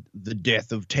got the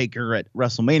death of Taker at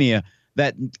WrestleMania,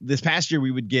 that this past year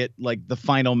we would get like the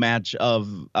final match of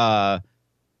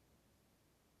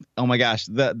oh my gosh,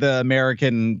 the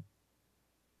American,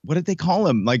 what did they call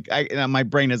him? Like my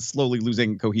brain is slowly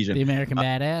losing cohesion. The American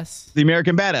Badass. The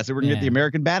American Badass. So we're gonna get the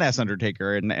American Badass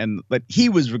Undertaker, and but he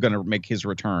was gonna make his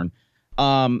return.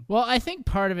 Well, I think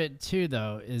part of it too,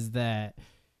 though, is that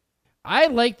I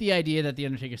like the idea that the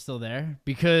Undertaker's still there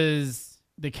because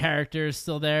the character is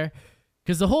still there.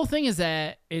 Because the whole thing is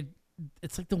that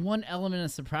it's like the one element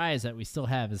of surprise that we still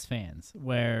have as fans,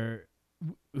 where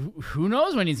who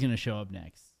knows when he's gonna show up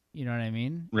next. You know what I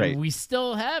mean? Right. And we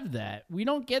still have that. We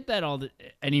don't get that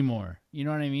anymore. You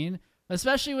know what I mean?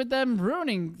 Especially with them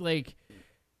ruining, like,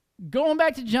 going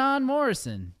back to John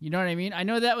Morrison. You know what I mean? I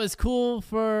know that was cool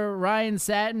for Ryan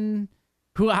Satin,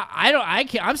 who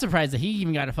I'm surprised that he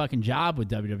even got a fucking job with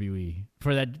WWE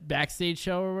for that backstage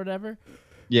show or whatever.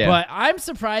 Yeah. But I'm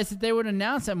surprised that they would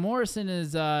announce that Morrison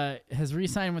has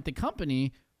re-signed with the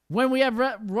company when we have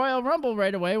Royal Rumble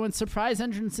right away, when surprise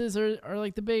entrances are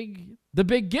like the big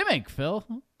gimmick, Phil.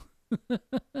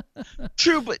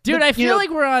 True, but dude, I feel like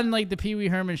we're on like the Pee Wee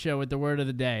Herman show with the word of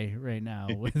the day right now,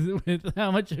 with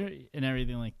how much and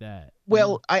everything like that.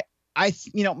 Well, I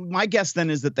my guess then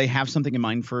is that they have something in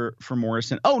mind for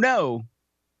Morrison. Oh no,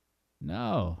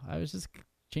 I was just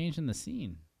changing the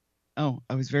scene. Oh,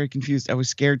 I was very confused. I was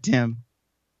scared, Tim.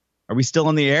 Are we still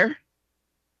on the air?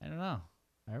 I don't know.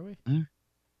 Are we?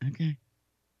 Okay.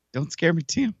 Don't scare me,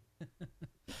 Tim.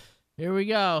 Here we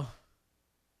go.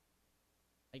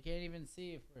 I can't even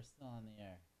see if we're still on the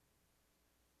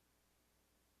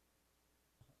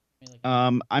air.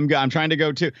 I'm trying to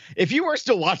go too. If you are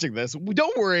still watching this,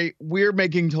 don't worry. We're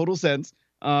making total sense.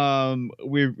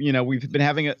 We've been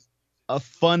having a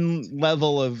fun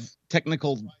level of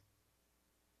technical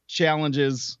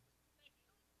challenges.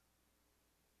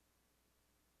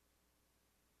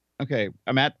 Okay,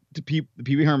 I'm at the Pee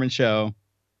Wee Herman show,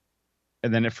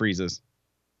 and then it freezes.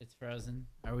 It's frozen.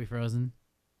 Are we frozen?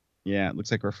 Yeah, it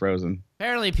looks like we're frozen.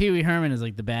 Apparently, Pee Wee Herman is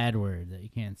like the bad word that you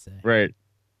can't say. Right.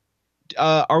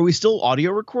 Are we still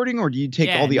audio recording, or do you take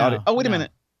all the audio? Oh, wait a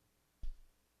minute.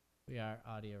 We are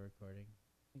audio recording.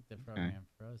 I think the program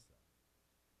froze,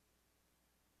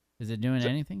 though. Is it doing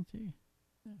anything to you?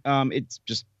 It's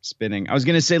just spinning. I was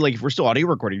going to say, like, if we're still audio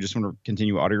recording, you just want to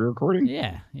continue audio recording?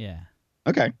 Yeah.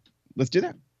 Okay, let's do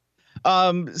that.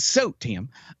 So, Tim,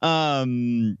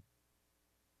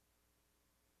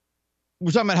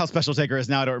 we're talking about how special Taker is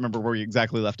now. I don't remember where we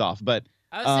exactly left off, but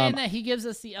I was saying that he gives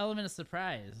us the element of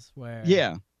surprise.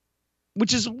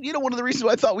 Which is one of the reasons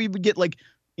why I thought we would get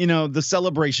the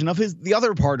celebration of the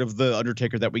other part of the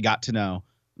Undertaker that we got to know,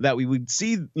 that we would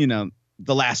see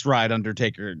the last ride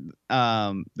Undertaker,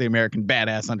 the American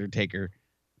Badass Undertaker,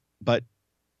 but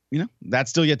that's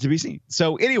still yet to be seen.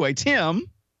 So anyway, Tim,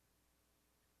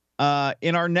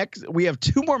 in our next, we have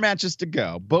 2 more matches to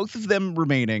go. Both of them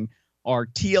remaining are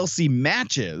TLC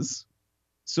matches.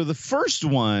 So the first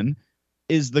one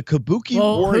is the Kabuki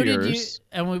Warriors. Who did you?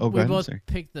 And we both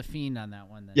picked the Fiend on that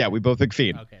one. Then. Yeah, we both picked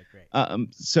Fiend. Okay, great.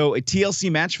 So a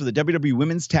TLC match for the WWE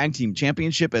Women's Tag Team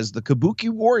Championship as the Kabuki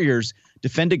Warriors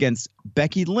defend against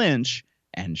Becky Lynch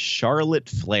and Charlotte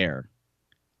Flair.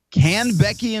 Can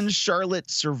Becky and Charlotte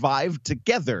survive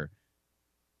together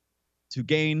to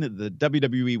gain the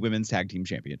WWE Women's Tag Team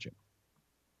Championship?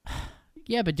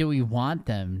 Yeah, but do we want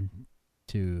them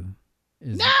to?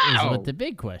 Is what the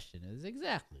big question is.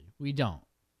 Exactly. We don't.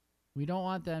 We don't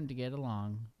want them to get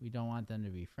along. We don't want them to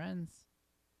be friends.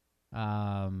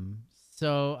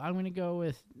 So I'm going to go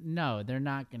with no, they're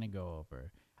not going to go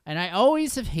over. And I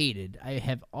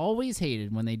have always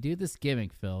hated when they do this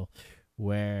gimmick, Phil,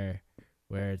 where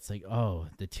it's like, oh,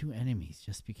 the 2 enemies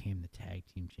just became the tag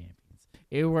team champions.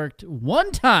 It worked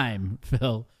one time,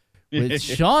 Phil, with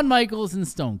Shawn Michaels and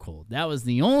Stone Cold. That was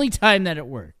the only time that it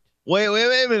worked. Wait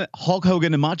a minute. Hulk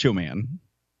Hogan and Macho Man.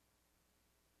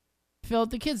 Phil,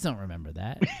 the kids don't remember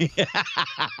that.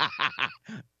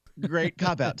 Great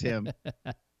cop-out, Tim.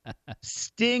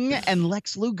 Sting and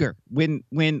Lex Luger. When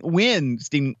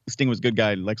Sting was good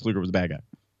guy, Lex Luger was bad guy.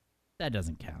 That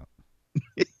doesn't count.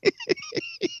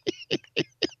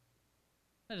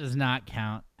 That does not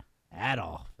count at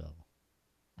all, Phil.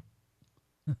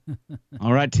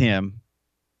 All right, Tim.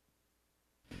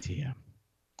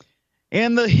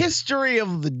 In the history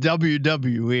of the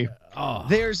WWE,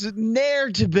 there's ne'er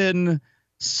to been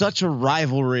such a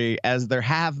rivalry as there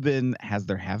have been. I'm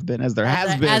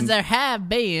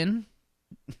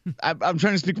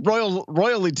trying to speak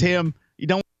royally, Tim. You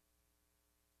don't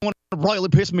want to royally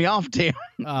piss me off, Tim.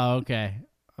 Oh, okay.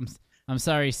 I'm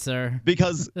sorry, sir.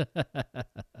 Because,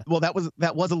 well, that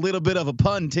was a little bit of a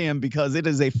pun, Tim, because it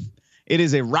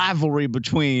is a rivalry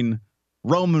between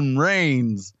Roman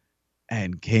Reigns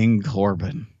and King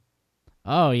Corbin.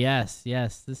 Oh, yes.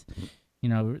 This,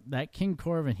 that King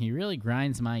Corbin, he really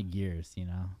grinds my gears,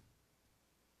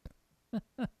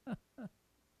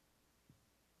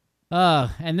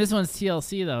 and this one's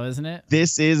TLC though, isn't it?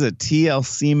 This is a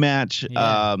TLC match.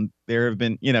 Yeah. There have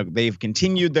been, they've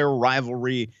continued their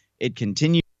rivalry. It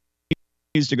continues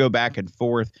to go back and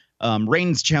forth.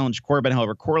 Reigns challenged Corbin.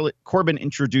 However, Corbin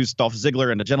introduced Dolph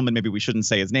Ziggler and a gentleman, maybe we shouldn't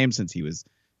say his name since he was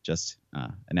just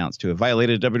announced to have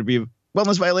violated a WWE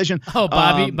wellness violation. Oh,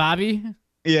 Bobby?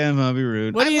 Yeah, Bobby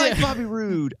Roode. I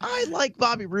like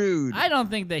Bobby Roode. I don't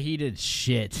think that he did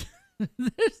shit.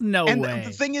 There's no way. And the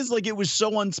thing is, like, it was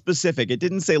so unspecific. It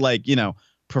didn't say, like,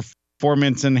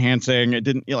 performance enhancing. It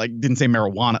didn't say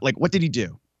marijuana. Like, what did he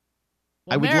do?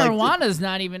 Well, marijuana's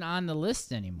not even on the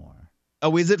list anymore.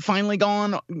 Oh, is it finally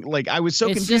gone? Like, I was so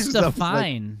confused. It's just a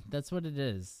fine. That's what it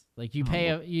is. Like, you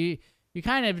pay you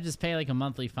kind of just pay like a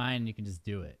monthly fine and you can just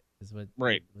do it. Is what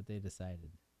they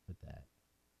decided with that.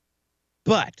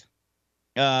 But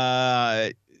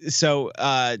so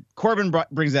Corbin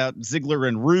brings out Ziggler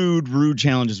and Roode. Roode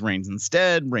challenges Reigns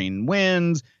instead. Reigns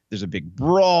wins. There's a big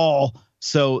brawl.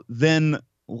 So then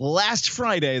last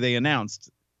Friday they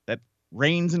announced that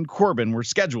Reigns and Corbin were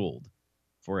scheduled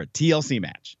for a TLC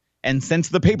match. And since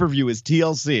the pay-per-view is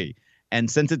TLC, and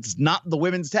since it's not the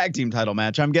women's tag team title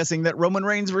match, I'm guessing that Roman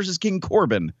Reigns versus King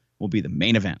Corbin will be the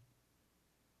main event.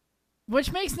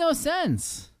 Which makes no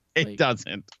sense. It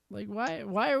doesn't. Like,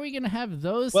 why are we going to have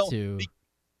those two?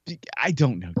 I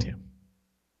don't know, Tim.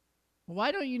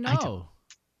 Why don't you know?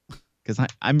 Because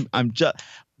I'm just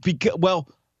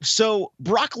so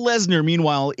Brock Lesnar,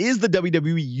 meanwhile, is the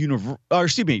WWE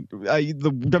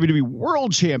the WWE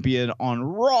World Champion on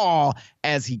Raw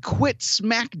as he quit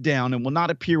SmackDown and will not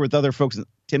appear with other folks.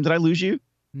 Tim, did I lose you?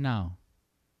 No.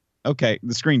 Okay,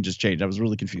 the screen just changed. I was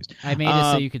really confused. I made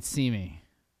it so you could see me.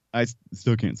 I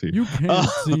still can't see you. You can't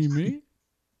see me.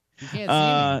 You can't see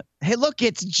me. Hey, look,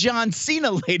 it's John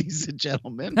Cena, ladies and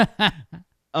gentlemen.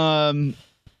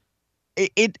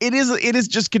 It is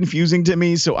just confusing to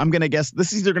me. So I'm gonna guess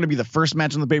this is either gonna be the first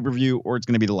match on the pay-per-view or it's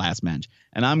gonna be the last match,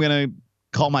 and I'm gonna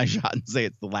call my shot and say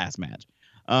it's the last match.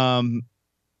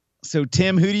 So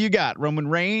Tim, who do you got? Roman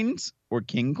Reigns or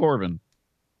King Corbin?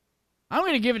 I'm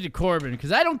gonna give it to Corbin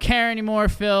because I don't care anymore,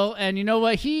 Phil. And you know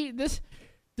what?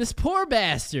 This poor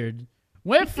bastard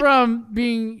went from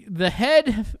being the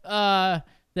head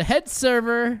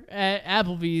server at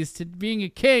Applebee's to being a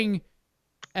king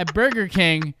at Burger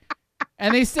King,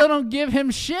 and they still don't give him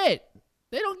shit.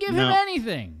 They don't give him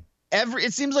anything.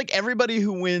 It seems like everybody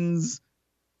who wins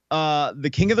the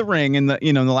King of the Ring in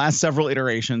the last several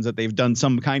iterations that they've done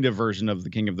some kind of version of the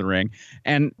King of the Ring,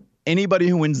 and anybody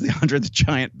who wins the Andre the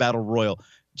Giant Battle Royal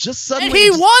just suddenly. And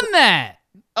he won that.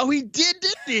 Oh, he did,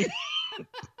 didn't he?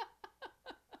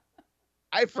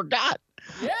 I forgot.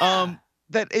 Yeah.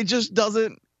 That it just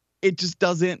doesn't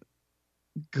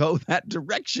go that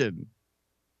direction.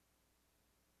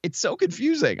 It's so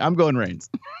confusing. I'm going Reigns.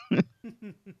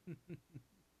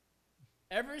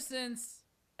 Ever since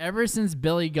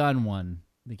Billy Gunn won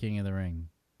the King of the Ring,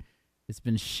 it's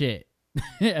been shit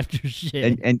after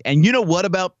shit. And you know what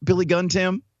about Billy Gunn,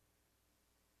 Tim?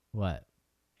 What?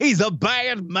 He's a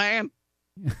bad man.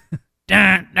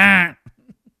 Dun, dun.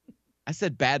 I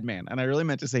said bad man, and I really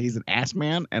meant to say he's an ass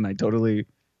man, and I totally.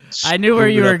 I knew where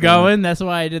you were going. That's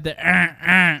why I did the.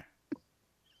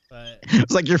 But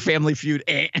it's like your Family Feud.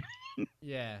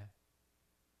 Yeah.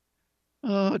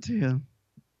 Oh, Tim.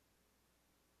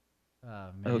 Oh,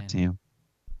 man. Oh, Tim.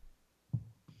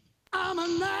 I'm a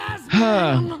nice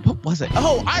man. What was it?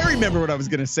 Oh, I remember what I was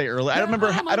gonna say earlier. I don't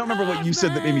remember what you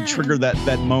said that made me trigger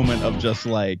that moment of just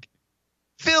like,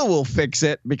 Phil will fix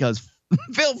it because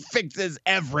Phil fixes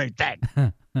everything.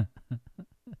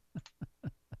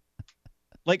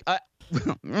 Like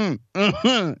there's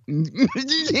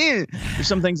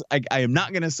some things I am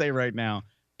not gonna say right now,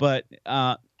 but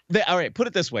all right, put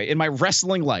it this way: in my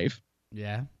wrestling life,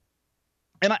 yeah.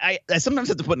 And I sometimes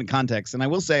have to put in context, and I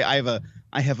will say I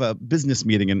have a business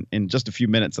meeting in just a few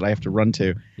minutes that I have to run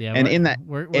to. Yeah, and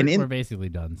we're basically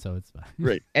done, so it's fine.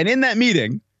 Right, and in that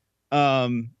meeting,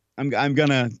 I'm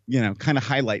gonna kind of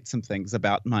highlight some things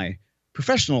about my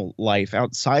professional life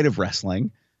outside of wrestling,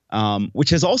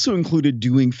 which has also included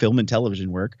doing film and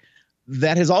television work.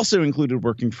 That has also included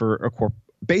working for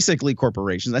basically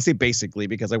corporations. I say basically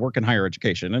because I work in higher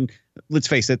education, and let's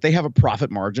face it, they have a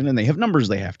profit margin and they have numbers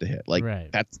they have to hit. Like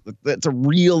that's a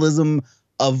realism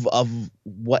of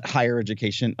what higher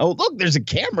education. Oh, look, there's a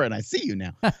camera and I see you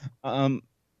now.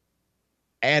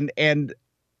 And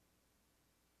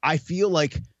I feel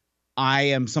like I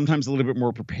am sometimes a little bit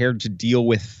more prepared to deal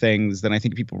with things than I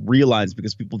think people realize,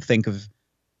 because people think of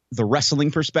the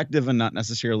wrestling perspective and not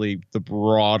necessarily the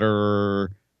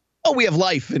broader, oh, we have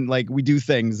life and like we do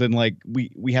things and like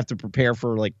we have to prepare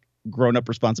for like grown up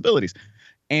responsibilities.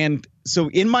 And so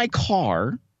in my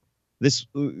car,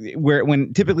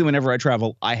 typically whenever I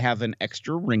travel, I have an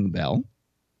extra ring bell.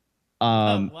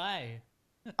 Why?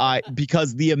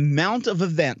 Because the amount of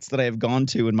events that I have gone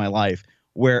to in my life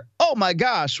where, oh my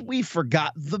gosh, we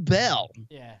forgot the bell.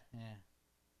 Yeah.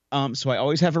 So I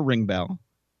always have a ring bell.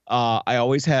 I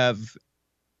always have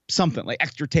something like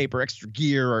extra tape or extra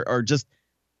gear or just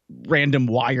random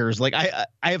wires. Like I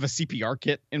have a CPR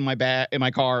kit in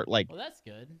my car. Like, well, that's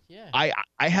good. Yeah.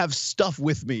 I have stuff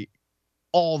with me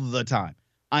all the time.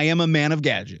 I am a man of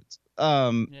gadgets.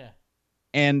 Yeah.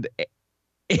 And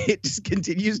it just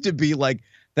continues to be like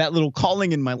that little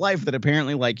calling in my life that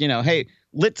apparently, like, you know, hey,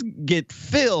 let's get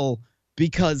Phil,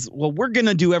 because, well, we're going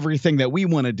to do everything that we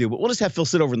want to do, but we'll just have Phil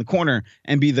sit over in the corner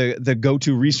and be the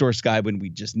go-to resource guy when we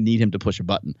just need him to push a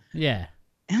button. Yeah.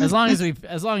 As long as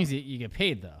you get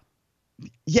paid, though.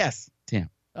 Yes, Tim.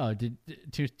 Oh,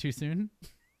 too soon?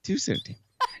 Too soon, Tim.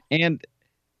 And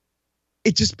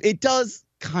it does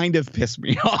kind of piss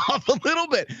me off a little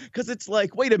bit, because it's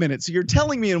like, wait a minute. So you're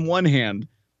telling me in one hand,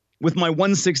 with my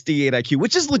 168 IQ,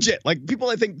 which is legit. Like, people,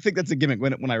 I think that's a gimmick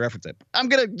when I reference it. I'm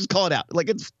gonna just call it out. Like,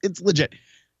 it's legit.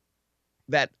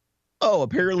 That, oh,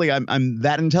 apparently I'm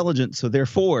that intelligent, so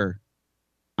therefore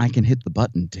I can hit the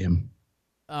button, Tim.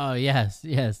 Oh, yes.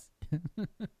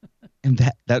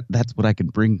 And that's what I can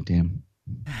bring, Tim.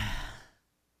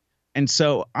 And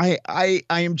so I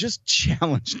am just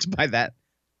challenged by that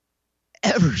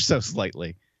ever so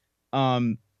slightly.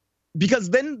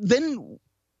 Because then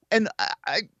and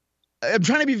I'm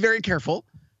trying to be very careful.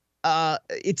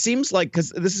 It seems like, because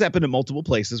this has happened in multiple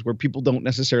places where people don't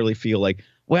necessarily feel like,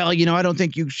 well, you know, I don't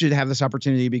think you should have this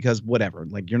opportunity because whatever,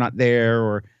 like you're not there,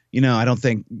 or, you know, I don't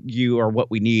think you are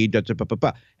what we need.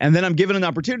 And then I'm given an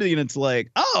opportunity and it's like,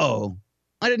 oh,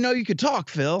 I didn't know you could talk,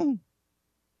 Phil.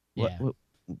 Yeah.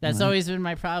 That's always been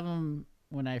my problem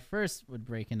when I first would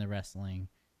break into wrestling.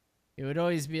 It would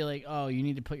always be like, oh, you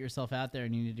need to put yourself out there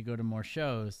and you need to go to more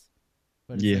shows.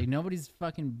 But it's like, nobody's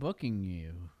fucking booking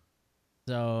you.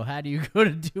 So how do you go to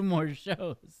do more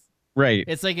shows? Right.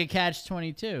 It's like a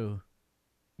catch-22,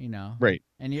 you know? Right.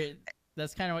 And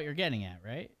that's kind of what you're getting at,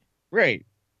 right? Right.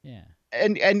 Yeah.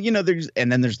 And you know,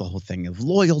 then there's the whole thing of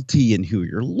loyalty and who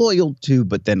you're loyal to,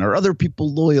 but then are other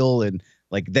people loyal? And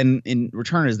like, then in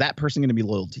return, is that person going to be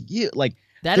loyal to you? Like,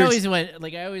 that always went,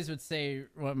 like, I always would say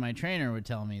what my trainer would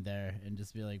tell me there and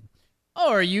just be like,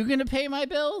 oh, are you going to pay my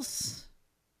bills?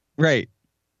 Right.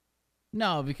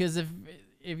 No, because if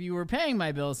you were paying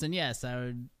my bills, then yes, I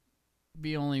would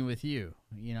be only with you,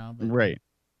 you know? But right.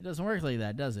 It doesn't work like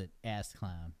that, does it? Ass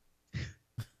clown.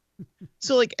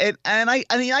 So like, and I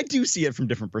mean, I do see it from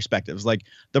different perspectives. Like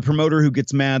the promoter who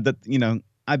gets mad that, you know,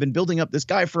 I've been building up this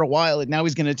guy for a while and now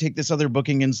he's going to take this other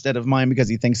booking instead of mine because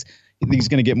he thinks he's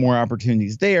going to get more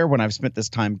opportunities there when I've spent this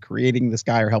time creating this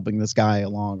guy or helping this guy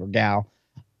along or gal.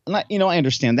 And I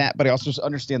understand that, but I also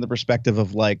understand the perspective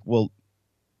of like, well,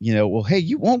 you know, well, hey,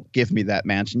 you won't give me that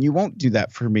match and you won't do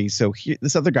that for me. So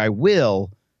this other guy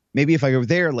will. Maybe if I go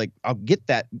there, like I'll get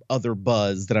that other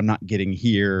buzz that I'm not getting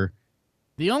here.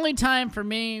 The only time for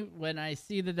me when I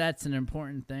see that that's an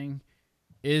important thing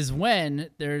is when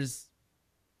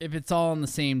if it's all in the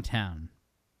same town.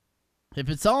 If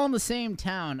it's all in the same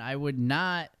town, I would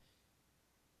not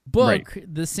book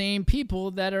the same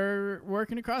people that are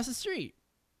working across the street.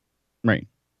 Right.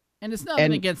 And it's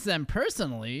nothing against them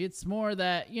personally. It's more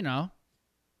that, you know.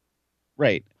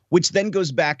 Right. Which then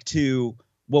goes back to,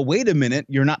 well, wait a minute,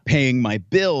 you're not paying my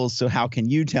bills, so how can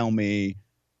you tell me,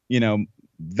 you know,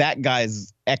 that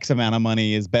guy's X amount of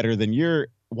money is better than your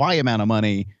Y amount of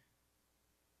money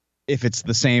if it's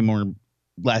the same or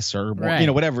less or more, you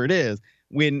know, whatever it is.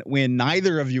 When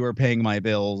neither of you are paying my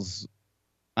bills,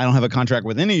 I don't have a contract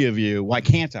with any of you, why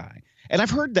can't I? And I've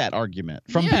heard that argument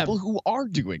from people who are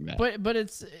doing that. But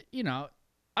it's, you know,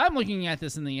 I'm looking at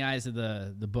this in the eyes of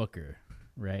the booker,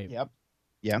 right? Yep.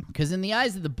 Yeah. Because in the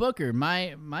eyes of the booker,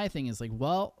 my thing is like,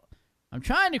 well, I'm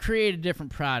trying to create a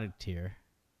different product here.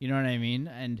 You know what I mean?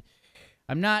 And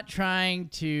I'm not trying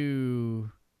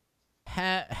to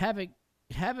have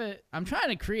it. I'm trying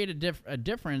to create a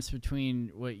difference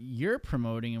between what you're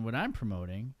promoting and what I'm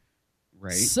promoting.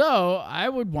 Right. So I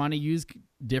would want to use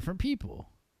different people.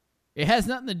 It has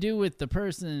nothing to do with the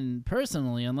person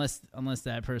personally, unless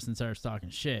that person starts talking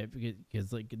shit,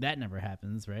 because like that never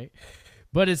happens, right?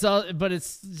 But it's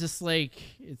just like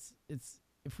it's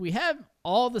if we have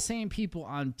all the same people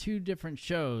on two different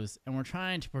shows and we're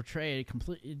trying to portray a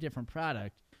completely different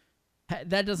product,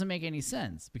 that doesn't make any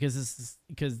sense because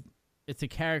it's a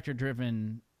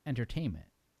character-driven entertainment.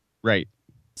 Right.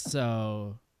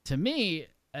 So to me,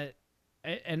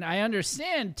 and I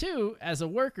understand too, as a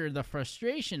worker, the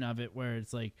frustration of it, where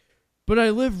it's like, but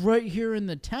I live right here in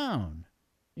the town.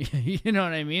 You know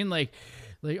what I mean? Like,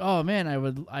 oh man,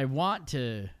 I want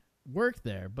to work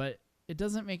there, but it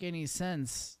doesn't make any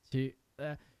sense to,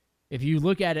 if you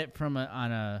look at it on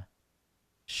a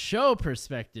show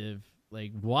perspective,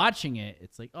 like watching it,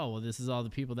 it's like, oh, well, this is all the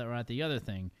people that were at the other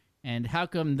thing. And how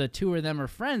come the two of them are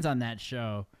friends on that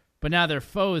show, but now they're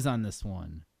foes on this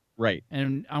one? Right.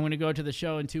 And I'm going to go to the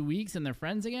show in 2 weeks and they're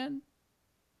friends again?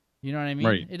 You know what I mean?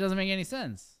 Right. It doesn't make any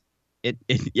sense. It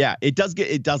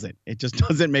doesn't. It just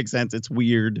doesn't make sense. It's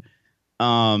weird.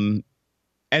 And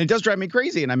it does drive me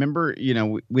crazy. And I remember,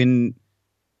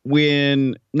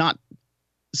 when not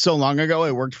so long ago,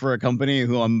 I worked for a company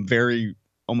who I'm very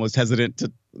almost hesitant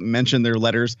to mention their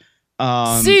letters.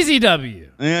 CZW.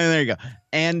 Yeah, there you go.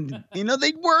 And,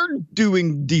 they were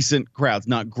doing decent crowds,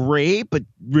 not great, but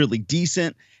really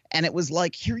decent. And it was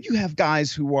like, here you have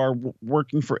guys who are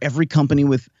working for every company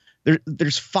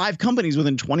there's 5 companies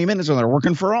within 20 minutes and they're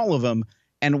working for all of them.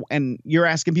 And you're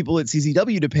asking people at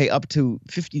CZW to pay up to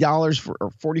 $50 or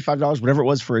 $45, whatever it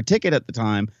was for a ticket at the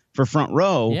time for front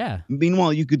row. Yeah.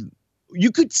 Meanwhile, you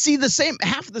could see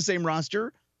half the same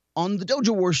roster on the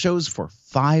Dojo War shows for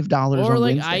 $5 or on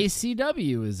like Wednesday.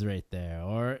 ICW is right there,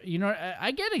 or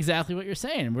I get exactly what you're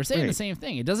saying. We're saying the same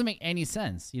thing. It doesn't make any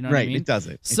sense. You know what I mean? It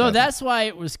doesn't. So that's why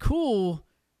it was cool.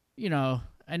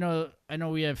 I know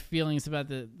we have feelings about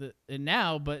the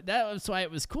now, but that was why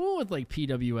it was cool with like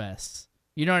PWS.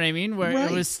 You know what I mean? Where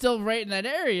it was still right in that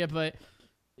area, but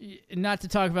not to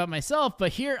talk about myself,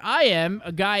 but here I am,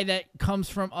 a guy that comes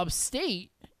from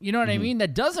upstate. You know what I mean?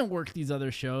 That doesn't work these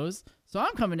other shows. So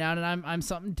I'm coming down and I'm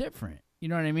something different. You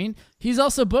know what I mean? He's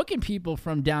also booking people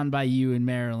from down by you in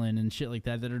Maryland and shit like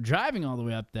that are driving all the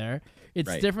way up there.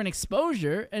 It's different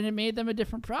exposure, and it made them a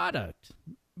different product.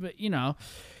 But,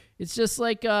 it's just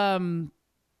like, who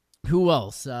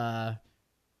else?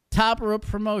 Top Rope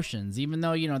Promotions, even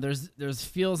though, there's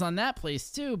feels on that place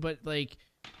too, but like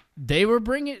they were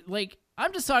bringing, like,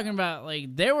 I'm just talking about,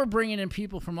 like, they were bringing in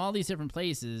people from all these different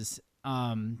places.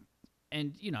 And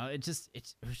it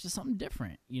was just something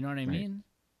different. You know what I mean?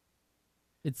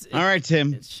 All right,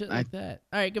 Tim. It's shit like that.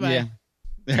 All right, goodbye.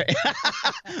 Yeah.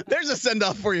 There's a send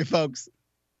off for you folks.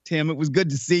 Tim, it was good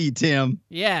to see you, Tim.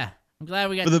 Yeah. I'm glad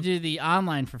we got to do the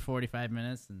online for 45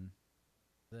 minutes, and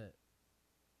that's it.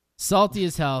 Salty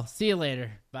as hell. See you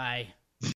later. Bye.